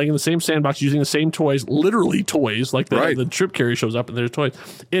 playing in the same sandbox, using the same toys, literally toys, like the trip carrier shows up and there's toys.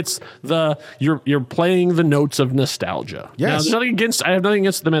 It's you're playing the notes of nostalgia. Yes. Now, I have nothing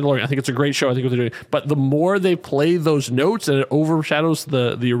against The Mandalorian. I think it's a great show. I think what they're doing. But the more they play those notes and it overshadows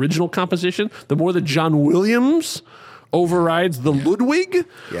the original composition, the more that John Williams overrides the Ludwig.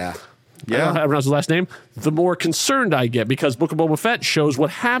 Yeah. I don't know how to pronounce his last name. The more concerned I get, because Book of Boba Fett shows what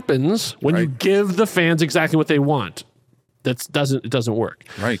happens when you give the fans exactly what they want. It doesn't work.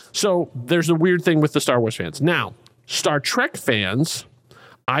 Right. So there's a weird thing with the Star Wars fans. Now, Star Trek fans,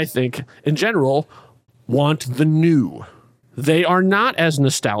 I think, in general, want the new. They are not as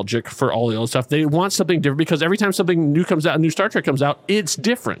nostalgic for all the old stuff. They want something different because every time something new comes out, a new Star Trek comes out, it's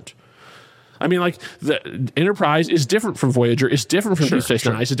different. The Enterprise is different from Voyager. It's different from Deep Space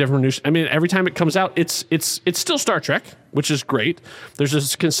Nine. It's different from every time it comes out, it's still Star Trek, which is great. There's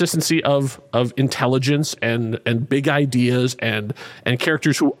this consistency of intelligence and big ideas and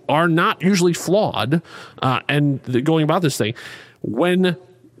characters who are not usually flawed. And going about this thing, when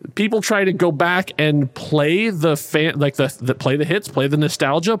people try to go back and play play the hits, play the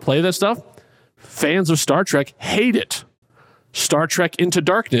nostalgia, play that stuff, fans of Star Trek hate it. Star Trek Into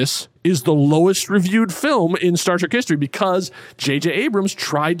Darkness is the lowest reviewed film in Star Trek history because J.J. Abrams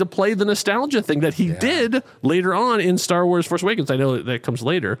tried to play the nostalgia thing that he did later on in Star Wars Force Awakens. I know that comes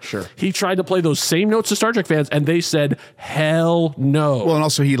later. Sure. He tried to play those same notes to Star Trek fans, and they said, hell no. Well, and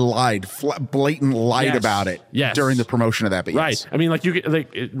also he lied, blatant lied about it during the promotion of that. But right. I mean, like, you get,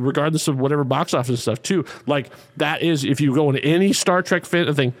 like, regardless of whatever box office stuff, too, like, that is, if you go into any Star Trek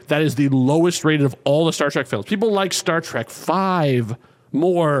thing, that is the lowest rated of all the Star Trek films. People like Star Trek 5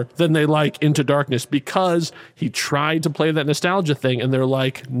 more than they like Into Darkness because he tried to play that nostalgia thing, and they're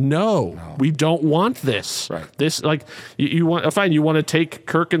like, no, we don't want this. Right. This, like, you want, fine, you want to take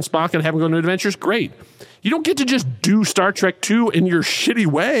Kirk and Spock and have them go on adventures? Great. You don't get to just do Star Trek 2 in your shitty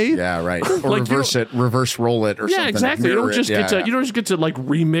way. Yeah, right. Or like, reverse roll it or something. Yeah, exactly. You don't just get to you don't just get to like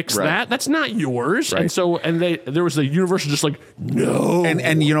remix that. That's not yours. Right. And so there was the Universal just like, no.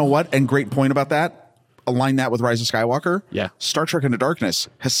 And you know what? And great point about that. Align that with Rise of Skywalker. Yeah. Star Trek Into Darkness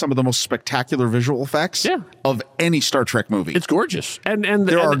has some of the most spectacular visual effects of any Star Trek movie. It's gorgeous. And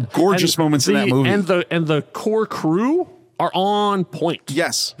there are gorgeous moments in that movie. And the core crew are on point.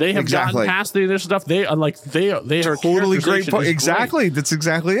 Yes. They have gotten past the initial stuff. They are like they are totally great point. Exactly. Great. That's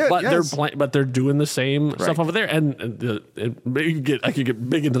exactly it. But they're doing the same stuff over there. And I could get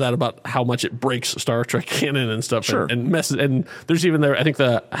big into that about how much it breaks Star Trek canon and stuff. Sure. And messes. And there's even there, I think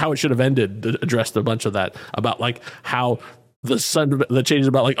how it should have ended addressed a bunch of that about like how the changes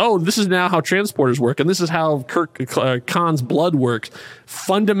about like, oh, this is now how transporters work, and this is how Khan's blood works.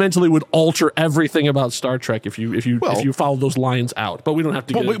 Fundamentally, would alter everything about Star Trek if you follow those lines out. But we don't have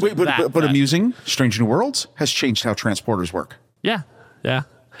to. But amusing, Strange New Worlds has changed how transporters work. Yeah,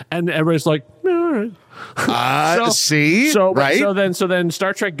 and everybody's like, all right. So then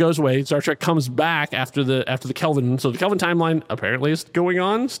Star Trek goes away. Star Trek comes back after the Kelvin. So the Kelvin timeline apparently is going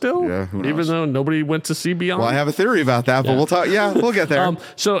on still. Yeah, who knows? Even though nobody went to see Beyond. Well, I have a theory about that, but we'll talk. Yeah, we'll get there.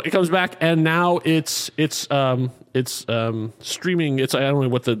 So it comes back, and now it's streaming. It's, I don't know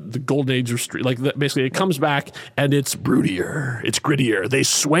what the golden age of stream, basically it comes back and it's broodier, it's grittier. They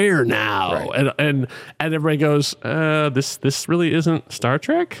swear now, and everybody goes, this really isn't Star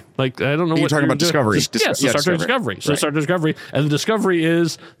Trek. Like, I don't know. You're talking about Discovery. Star Trek Discovery. So Star Trek Discovery, and the Discovery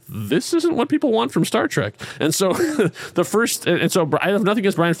is, this isn't what people want from Star Trek. And so I have nothing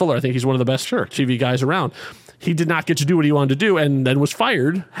against Brian Fuller. I think he's one of the best TV guys around. He did not get to do what he wanted to do, and then was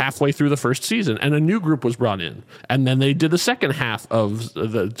fired halfway through the first season, and a new group was brought in, and then they did the second half of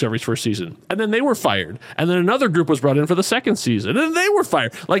the Discovery's first season, and then they were fired, and then another group was brought in for the second season, and then they were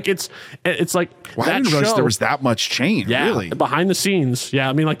fired. Like, it's like, well, I didn't realize there was that much change. Yeah, really, behind the scenes. Yeah,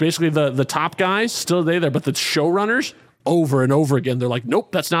 I mean, like, basically the top guys still there, but the showrunners, over and over again, they're like,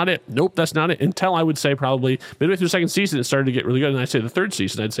 nope, that's not it. Nope, that's not it. Until I would say probably midway through the second season, it started to get really good. And I'd say the third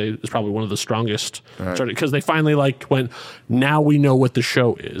season, I'd say is probably one of the strongest. Because they finally went, now we know what the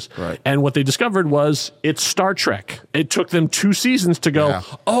show is. Right. And what they discovered was it's Star Trek. It took them 2 seasons to go,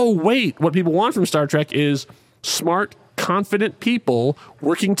 oh, wait, what people want from Star Trek is smart, confident people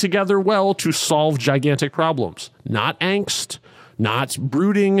working together well to solve gigantic problems. Not angst, not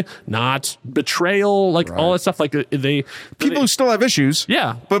brooding, not betrayal, all that stuff. Like people who still have issues,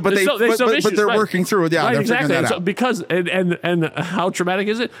 but they're working through it. Yeah, right, they're exactly. figuring that so out. Because and how traumatic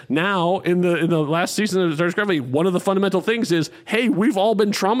is it now in the last season of Star Trek Discovery? One of the fundamental things is, hey, we've all been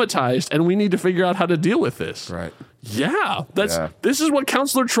traumatized, and we need to figure out how to deal with this. Right. Yeah, this is what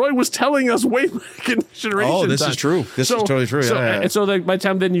Counselor Troy was telling us way back in Generation. Oh, this is true. This is totally true. And so by the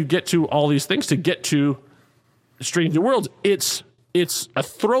time then you get to all these things to get to Strange New Worlds, it's a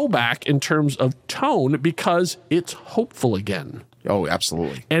throwback in terms of tone because it's hopeful again. Oh,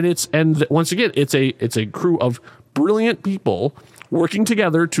 absolutely. And once again, it's a crew of brilliant people working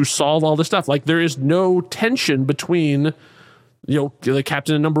together to solve all this stuff. Like, there is no tension between, the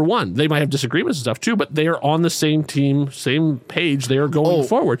captain and number one. They might have disagreements and stuff too, but they are on the same team, same page. They are going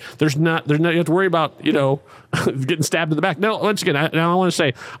forward. There's not you have to worry about, getting stabbed in the back. No, once again, I want to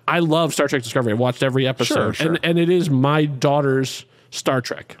say, I love Star Trek Discovery. I've watched every episode. Sure. And it is my daughter's Star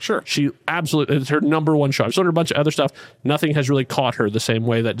Trek. Sure. She absolutely, it's her number one show. I've shown her a bunch of other stuff. Nothing has really caught her the same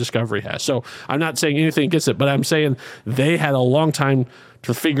way that Discovery has. So I'm not saying anything against it, but I'm saying they had a long time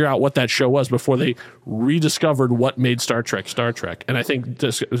to figure out what that show was before they rediscovered what made Star Trek Star Trek. And I think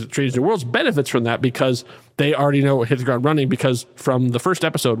Strange New Worlds benefits from that because they already know hit the ground running, because from the first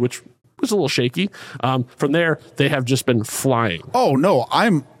episode, which was a little shaky, from there, they have just been flying. Oh, no,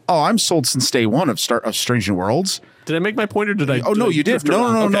 I'm sold since day one of Strange New Worlds. Did I make my point, or did I? Oh, no, you did.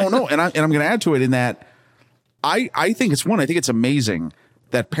 No. Okay. And I'm going to add to it in that I think it's amazing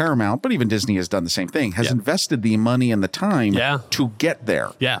that Paramount, but even Disney has done the same thing, has invested the money and the time to get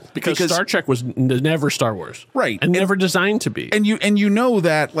there. Yeah, because Star Trek was never Star Wars. Right. And never designed to be. And you know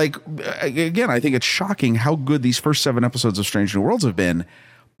that, like, again, I think it's shocking how good these first 7 episodes of Strange New Worlds have been.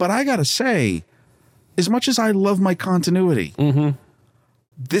 But I got to say, as much as I love my continuity,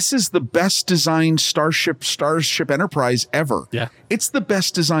 this is the best designed Starship Enterprise ever. Yeah. It's the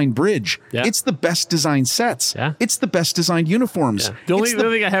best designed bridge. Yeah. It's the best designed sets. Yeah. It's the best designed uniforms. Yeah. The only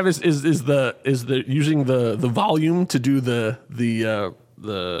thing I have is the using the volume to do the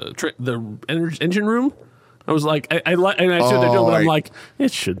engine room. I was like, I see what they're doing, but I'm like,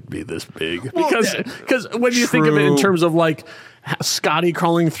 it shouldn't be this big because when you think of it in terms of like Scotty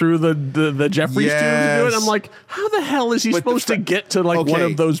crawling through the Jeffries tubes and do it, I'm like, how the hell is he supposed to get to like one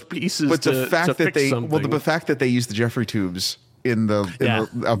of those pieces? But the fact that the fact that they use the Jeffrey tubes in the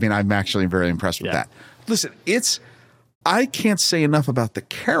I mean, I'm actually very impressed with that. Listen, I can't say enough about the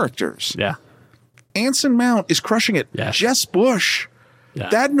characters. Yeah, Anson Mount is crushing it. Yeah. Jess Bush,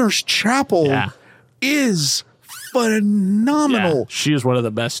 that Nurse Chapel is phenomenal. Yeah, she is one of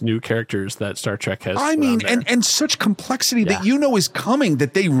the best new characters that Star Trek has. I mean, and such complexity that is coming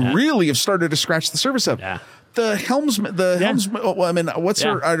that they really have started to scratch the surface of. Yeah. The helmsman. Well, I mean, what's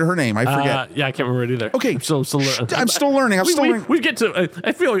her name? I forget. I can't remember it either. Okay, I'm still learning. We get to.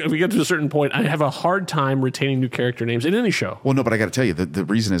 I feel like if we get to a certain point, I have a hard time retaining new character names in any show. Well, no, but I got to tell you, the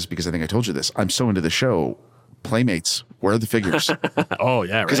reason is because I think I told you this. I'm so into the show. Playmates, where are the figures? Oh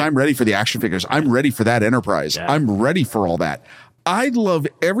yeah, because I'm ready for the action figures. I'm ready for that Enterprise. I'm ready for all that. I love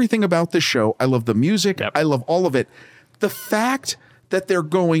everything about this show. I love the music. I love all of it. The fact that they're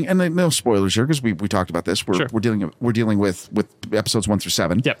going, and no spoilers here because we talked about this. We're dealing with episodes 1 through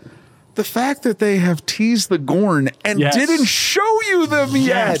 7. Yep. The fact that they have teased the Gorn and didn't show you them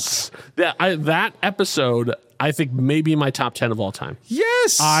yet. That episode, I think, maybe my top 10 of all time.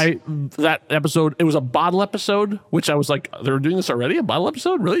 Yes. That episode, it was a bottle episode, which I was like, they were doing this already? A bottle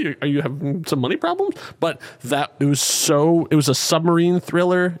episode? Really? Are you having some money problems? But it was a submarine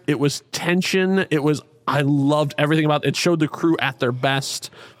thriller. It was tension. I loved everything about it. It showed the crew at their best,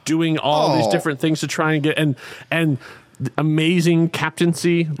 doing all these different things to try and get, and amazing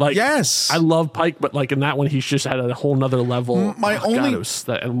captaincy. Like, yes, I love Pike, but like in that one, he's just had a whole nother level. I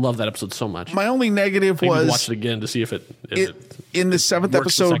love that episode so much. My only negative was watch it again to see if it in the 7th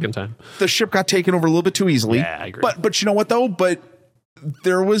episode. The second time, the ship got taken over a little bit too easily. Yeah, I agree. But you know what though? But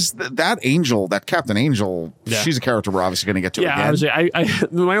there was that Angel, that Captain Angel. Yeah. She's a character we're obviously going to get to again.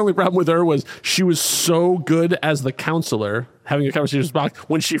 My only problem with her was she was so good as the counselor, having a conversation with Spock.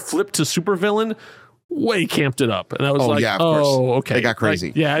 When she flipped to supervillain, way camped it up, and I was okay, they got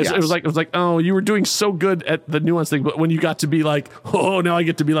crazy. It was like, oh, you were doing so good at the nuance thing, but when you got to be like, oh, now I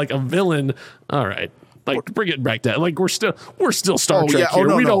get to be like a villain. All right. Like, bring it back down. Like, we're still Star Trek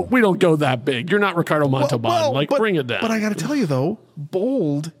here. We don't go that big. You're not Ricardo Montalban. Bring it down. But I got to tell you though,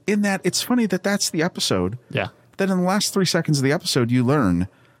 bold in that it's funny that's the episode. Yeah. That in the last 3 seconds of the episode, you learn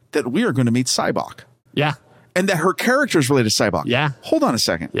that we are going to meet Sybok. Yeah. And that her character is related to Sybok. Yeah. Hold on a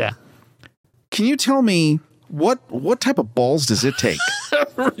second. Yeah. Can you tell me what type of balls does it take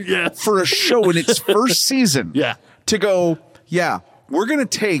for a show in its first season to go, we're going to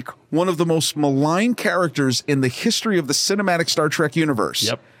take one of the most maligned characters in the history of the cinematic Star Trek universe.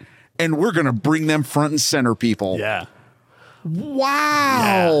 Yep. And we're going to bring them front and center, people. Yeah.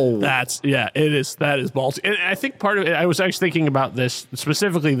 Wow. Yeah, it is. That is ballsy. And I think part of it, I was actually thinking about this,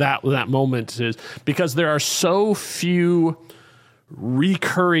 specifically that moment, is because there are so few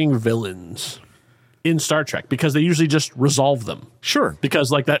recurring villains in Star Trek because they usually just resolve them. Sure.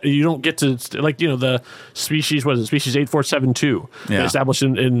 Because like that, you don't get to, like, the species, what is it, species 8472, established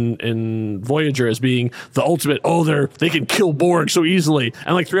in Voyager as being the ultimate, they can kill Borg so easily.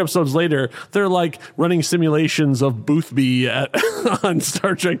 And like 3 episodes later, they're like running simulations of Boothby on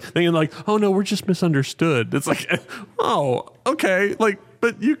Star Trek, thinking like, oh no, we're just misunderstood. It's like, oh, okay. Like,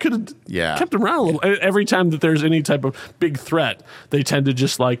 but you could have kept them around a little. Every time that there's any type of big threat, they tend to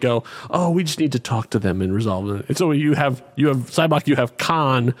just like go, oh, we just need to talk to them and resolve it. And so you have Sybok, you have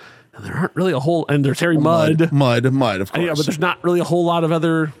Khan, and there aren't really a whole, and there's Harry Mudd, of course. Yeah, but there's not really a whole lot of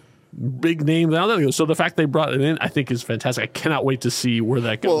other big names out there. So the fact they brought it in, I think, is fantastic. I cannot wait to see where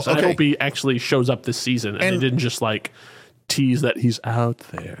that goes. I hope he actually shows up this season and they didn't just like tease that he's out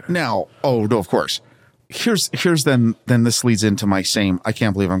there. Now, of course. Here's then this leads into my I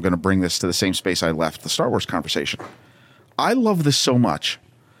can't believe I'm going to bring this to the same space I left the Star Wars conversation. I love this so much.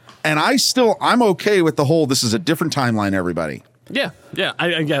 And I'm okay with the whole, this is a different timeline, everybody. Yeah.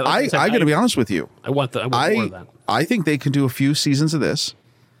 I get it. I got to be honest with you. I want more of that. I think they can do a few seasons of this.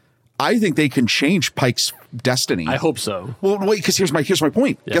 I think they can change Pike's destiny. I hope so. Well, wait, because here's my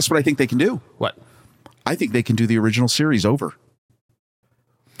point. Yeah. Guess what I think they can do? What? I think they can do the original series over.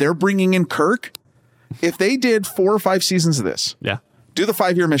 They're bringing in Kirk. If they did 4 or 5 seasons of this, Yeah. do the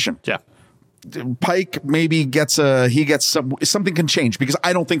 5-year mission. Yeah. Pike maybe gets something can change because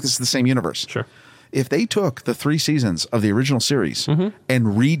I don't think this is the same universe. Sure. If they took the 3 seasons of the original series and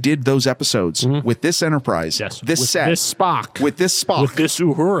redid those episodes with this Enterprise, this with set, this Spock, with this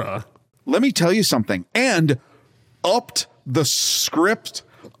Uhura, let me tell you something, and upped the script,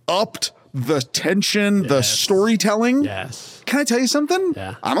 upped the tension, the storytelling. Yes. Can I tell you something?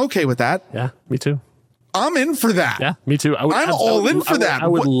 Yeah. I'm okay with that. Yeah, me too. I'm in for that. Yeah, me too. I'm all in for that. I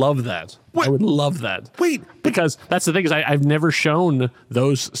would love that. What? I would love that. Wait, because that's the thing is I've never shown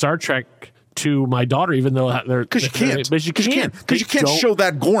those Star Trek to my daughter, even though they're because you can't. Because you can't show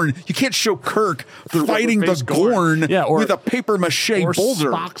that Gorn. You can't show Kirk fighting the Gorn with a paper mache or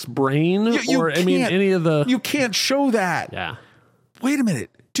boulder. Spock's brain, I mean, any of the. You can't show that. Yeah. Wait a minute.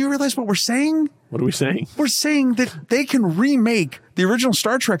 Do you realize what we're saying? What are we saying? We're saying that they can remake the original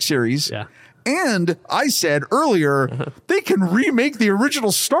Star Trek series. Yeah. And I said earlier, they can remake the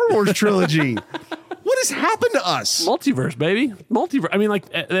original Star Wars trilogy. What has happened to us? Multiverse, baby. Multiverse. I mean, like,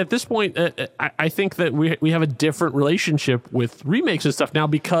 at this point, I think that we have a different relationship with remakes and stuff now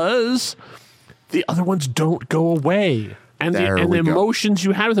because the other ones don't go away. And the emotions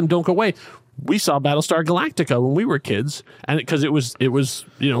you had with them don't go away. We saw Battlestar Galactica when we were kids, and because it was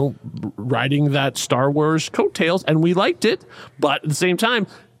riding that Star Wars coattails, and we liked it. But at the same time,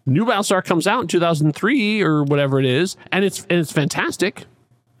 new Battlestar comes out in 2003 or whatever it is, and it's fantastic,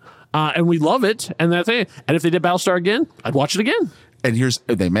 and we love it. And that's it. And if they did Battlestar again, I'd watch it again. And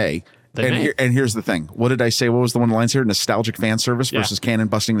they may. And here's the thing. What did I say? What was the one of the lines here? Nostalgic fan service versus canon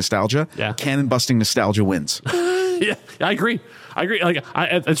busting nostalgia. Yeah. Canon busting nostalgia wins. Yeah, I agree. Like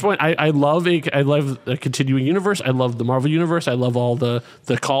at this point, I love a continuing universe. I love the Marvel universe. I love all the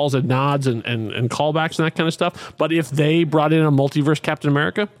calls and nods and callbacks and that kind of stuff. But if they brought in a multiverse Captain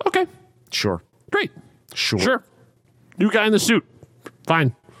America, okay, sure, great, sure. New guy in the suit,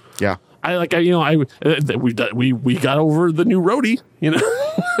 fine. Yeah. We got over the new roadie,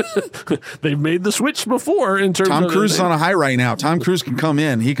 They've made the switch before in terms Tom of Cruise is on a high right now. Tom Cruise can come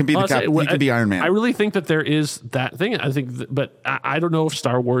in. He can be he can be Iron Man. I really think that there is that thing. I think but I don't know if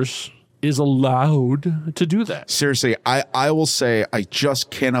Star Wars is allowed to do that. Seriously, I will say I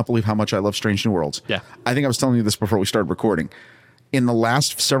just cannot believe how much I love Strange New Worlds. Yeah. I think I was telling you this before we started recording. In the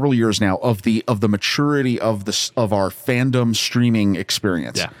last several years now of the maturity of our fandom streaming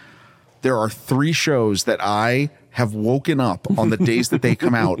experience. Yeah. There are 3 shows that I have woken up on the days that they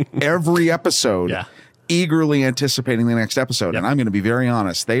come out, every episode, eagerly anticipating the next episode. And I'm going to be very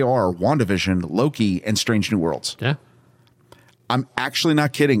honest. They are WandaVision, Loki, and Strange New Worlds. Yeah. I'm actually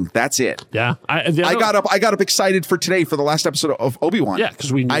not kidding. That's it. Yeah. I got up excited for today for the last episode of Obi-Wan. Yeah,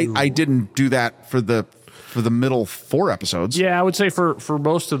 because we knew. I didn't do that for the middle 4 episodes. Yeah, I would say for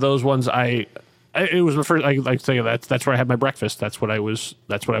most of those ones, it was the first. I like to say that's where I had my breakfast. That's what I was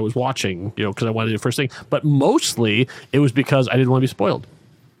watching. Because I wanted it first thing. But mostly it was because I didn't want to be spoiled.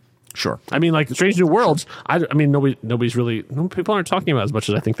 Sure. I mean, like Strange New Worlds. Nobody's really. People aren't talking about it as much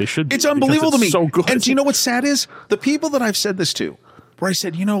as I think they should. It's unbelievable to me. So good. And do you know what's sad is the people that I've said this to, where I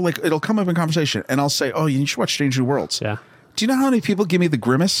said, like it'll come up in conversation, and I'll say, "Oh, you should watch Strange New Worlds." Yeah. Do you know how many people give me the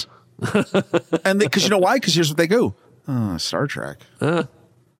grimace? And because you know why? Because here's what they go. Star Trek.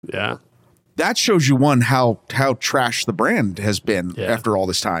 Yeah. That shows you how trash the brand has been after all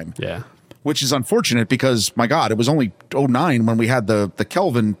this time. Yeah. Which is unfortunate because, my God, it was only 2009 when we had the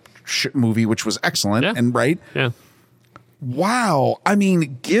Kelvin movie, which was excellent. Yeah. And right. Yeah. Wow. I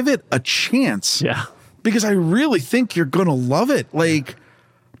mean, give it a chance. Yeah. Because I really think you're going to love it. Like,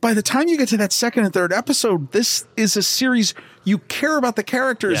 by the time you get to that 2nd and 3rd episode, this is a series you care about the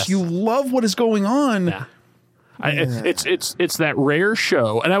characters. Yes. You love what is going on. Yeah. It's that rare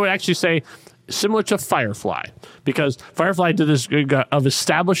show, and I would actually say similar to Firefly, because Firefly did this of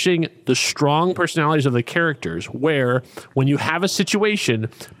establishing the strong personalities of the characters, where when you have a situation,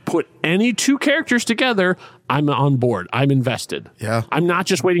 put any 2 characters together, I'm on board. I'm invested. Yeah. I'm not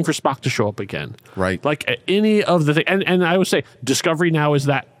just waiting for Spock to show up again. Right. Like any of the things. And I would say Discovery now is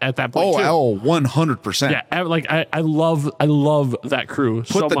that at that point too. 100%. Yeah. Like I love that crew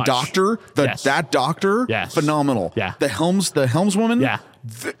so much. Put the doctor, that doctor, phenomenal. Yeah. The helmswoman. Yeah.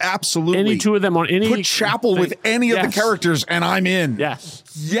 Absolutely. Any 2 of them on any. Put Chapel with any of the characters, and I'm in. Yes.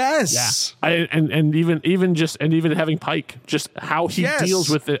 Yes. Yeah. And even having Pike, just how he deals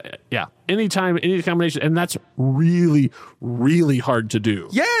with it. Yeah. Any combination, and that's really, really hard to do.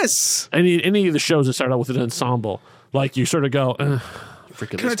 Yes. Any of the shows that start out with an ensemble, like you sort of go,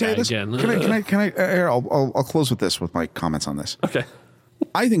 Freaking Can I tell you this? Again. I'll close with this, with my comments on this. Okay.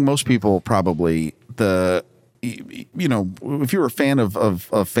 I think most people probably, you know, if you were a fan of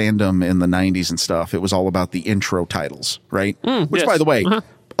fandom in the 90s and stuff, it was all about the intro titles, right? Which, by the way,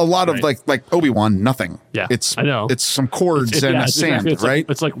 a lot of like Obi-Wan, nothing. Yeah, it's I know. It's some chords and a sand, exactly. right?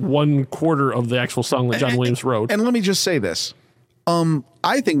 It's like 1/4 of the actual song that John Williams wrote. And let me just say this.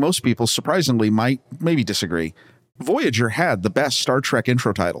 I think most people, surprisingly, might maybe disagree. Voyager had the best Star Trek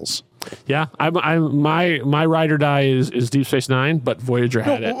intro titles. Yeah, my ride or die is Deep Space Nine, but Voyager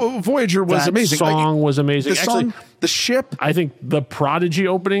had it. Voyager was amazing. The song was amazing. Actually, the ship. I think the Prodigy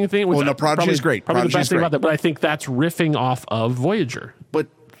opening thing. Prodigy is great. Probably Prodigy the best thing about that. But I think that's riffing off of Voyager. But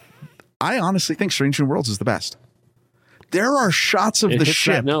I honestly think Strange New Worlds is the best. There are shots of the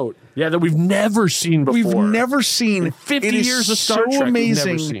ship. That note. Yeah, that we've never seen before. We've never seen. In 50 years of Star Trek,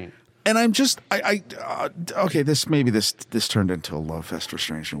 amazing. We've never seen. And I'm just, okay, this turned into a love fest for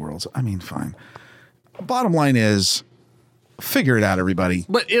Strange New Worlds. I mean, fine. Bottom line is, figure it out, everybody.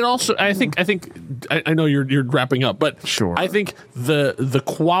 But it also, I know you're wrapping up, but sure. I think the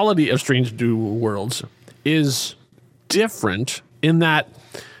quality of Strange New Worlds is different in that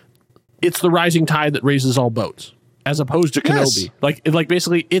it's the rising tide that raises all boats, as opposed to Kenobi. Yes. Like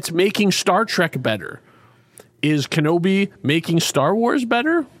basically, it's making Star Trek better. Is Kenobi making Star Wars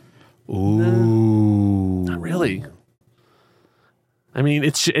better? Ooh, not really. I mean,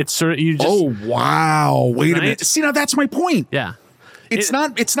 it's sort of you just. Oh wow! Wait a minute. See, now that's my point. Yeah, it's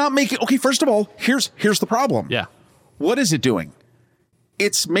not making. Okay, first of all, here's the problem. Yeah, what is it doing?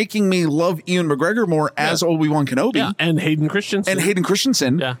 It's making me love Ian McGregor more as Obi-Wan Kenobi, and Hayden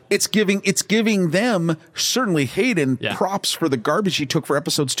Christensen. Yeah, it's giving them, certainly Hayden, props for the garbage he took for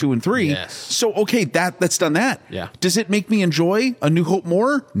episodes 2 and 3. Yes. So okay, that's done that. Yeah. Does it make me enjoy A New Hope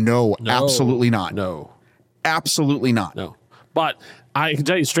more? No, absolutely not. No, absolutely not. No. But I can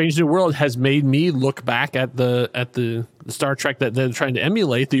tell you, Strange New World has made me look back at the Star Trek that they're trying to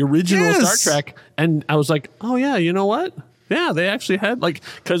emulate, the original Star Trek, and I was like, oh yeah, you know what? Yeah, they actually had,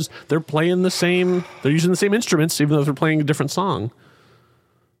 because they're playing they're using the same instruments, even though they're playing a different song.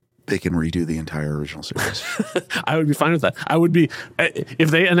 They can redo the entire original series. I would be fine with that. I would be,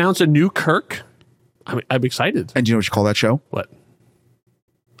 if they announce a new Kirk, I'm excited. And do you know what you call that show? What?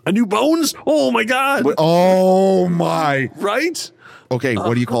 A New Bones? Oh my God. Oh my. Right? Okay,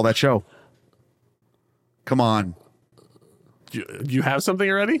 what do you call that show? Come on. Do you have something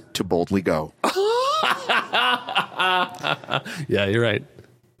already? To Boldly Go. Yeah, you're right.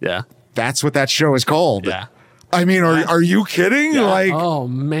 Yeah. That's what that show is called. Yeah. I mean, are you kidding? Yeah. Like, oh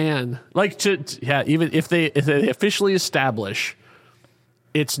man. Even if they officially establish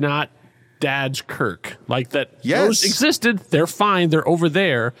it's not Dad's Kirk. Like that those existed, they're fine, they're over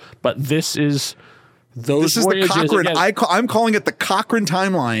there, but this is those voyages. The Cochrane. I'm calling it the Cochrane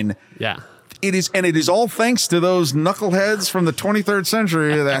timeline. Yeah. It is, and it is all thanks to those knuckleheads from the 23rd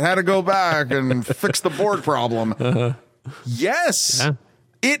century that had to go back and fix the Borg problem. Yes,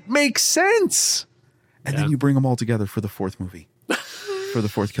 it makes sense. And then you bring them all together for the 4th movie, for the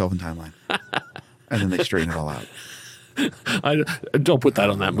 4th Kelvin timeline, and then they straighten it all out. I don't put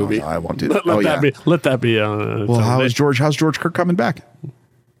that on that movie. No, I won't do that. Let that be. Well, how's George Kirk coming back?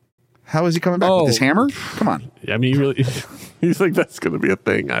 How is he coming back with his hammer? Come on. I mean, you think that's going to be a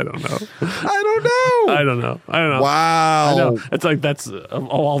thing? I don't know. I don't know. Wow. I know. It's like that's of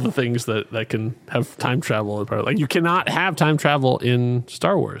all the things that can have time travel. Like you cannot have time travel in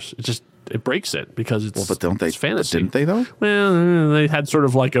Star Wars. It breaks it because it's it's fantasy. Didn't they though? Well, they had sort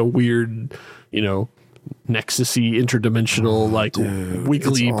of like a weird, nexusy interdimensional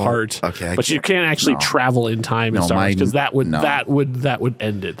wiggly part. Okay, but you can't actually travel in time in Star Wars because that would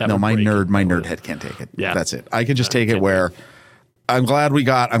end it. My nerd head can't take it. Yeah, that's it. I can just take it where I'm glad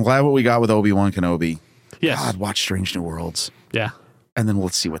what we got with Obi-Wan Kenobi. Yes. God, watch Strange New Worlds. Yeah, and then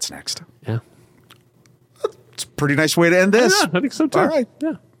let's see what's next. Yeah, it's a pretty nice way to end this. Yeah, I think so too. All right.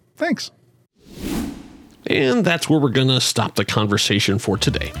 Yeah, thanks. And that's where we're gonna stop the conversation for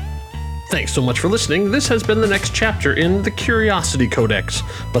today. Thanks so much for listening. This has been the next chapter in the Curiosity Codex,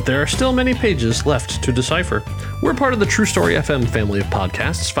 but there are still many pages left to decipher. We're part of the True Story FM family of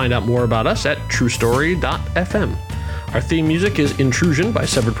podcasts. Find out more about us at truestory.fm. Our theme music is Intrusion by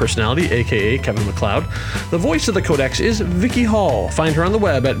Severed Personality, aka Kevin MacLeod. The voice of the Codex is Vicky Hall. Find her on the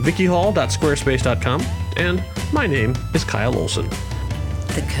web at vickyhall.squarespace.com. And my name is Kyle Olson.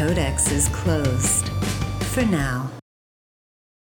 The Codex is closed for now.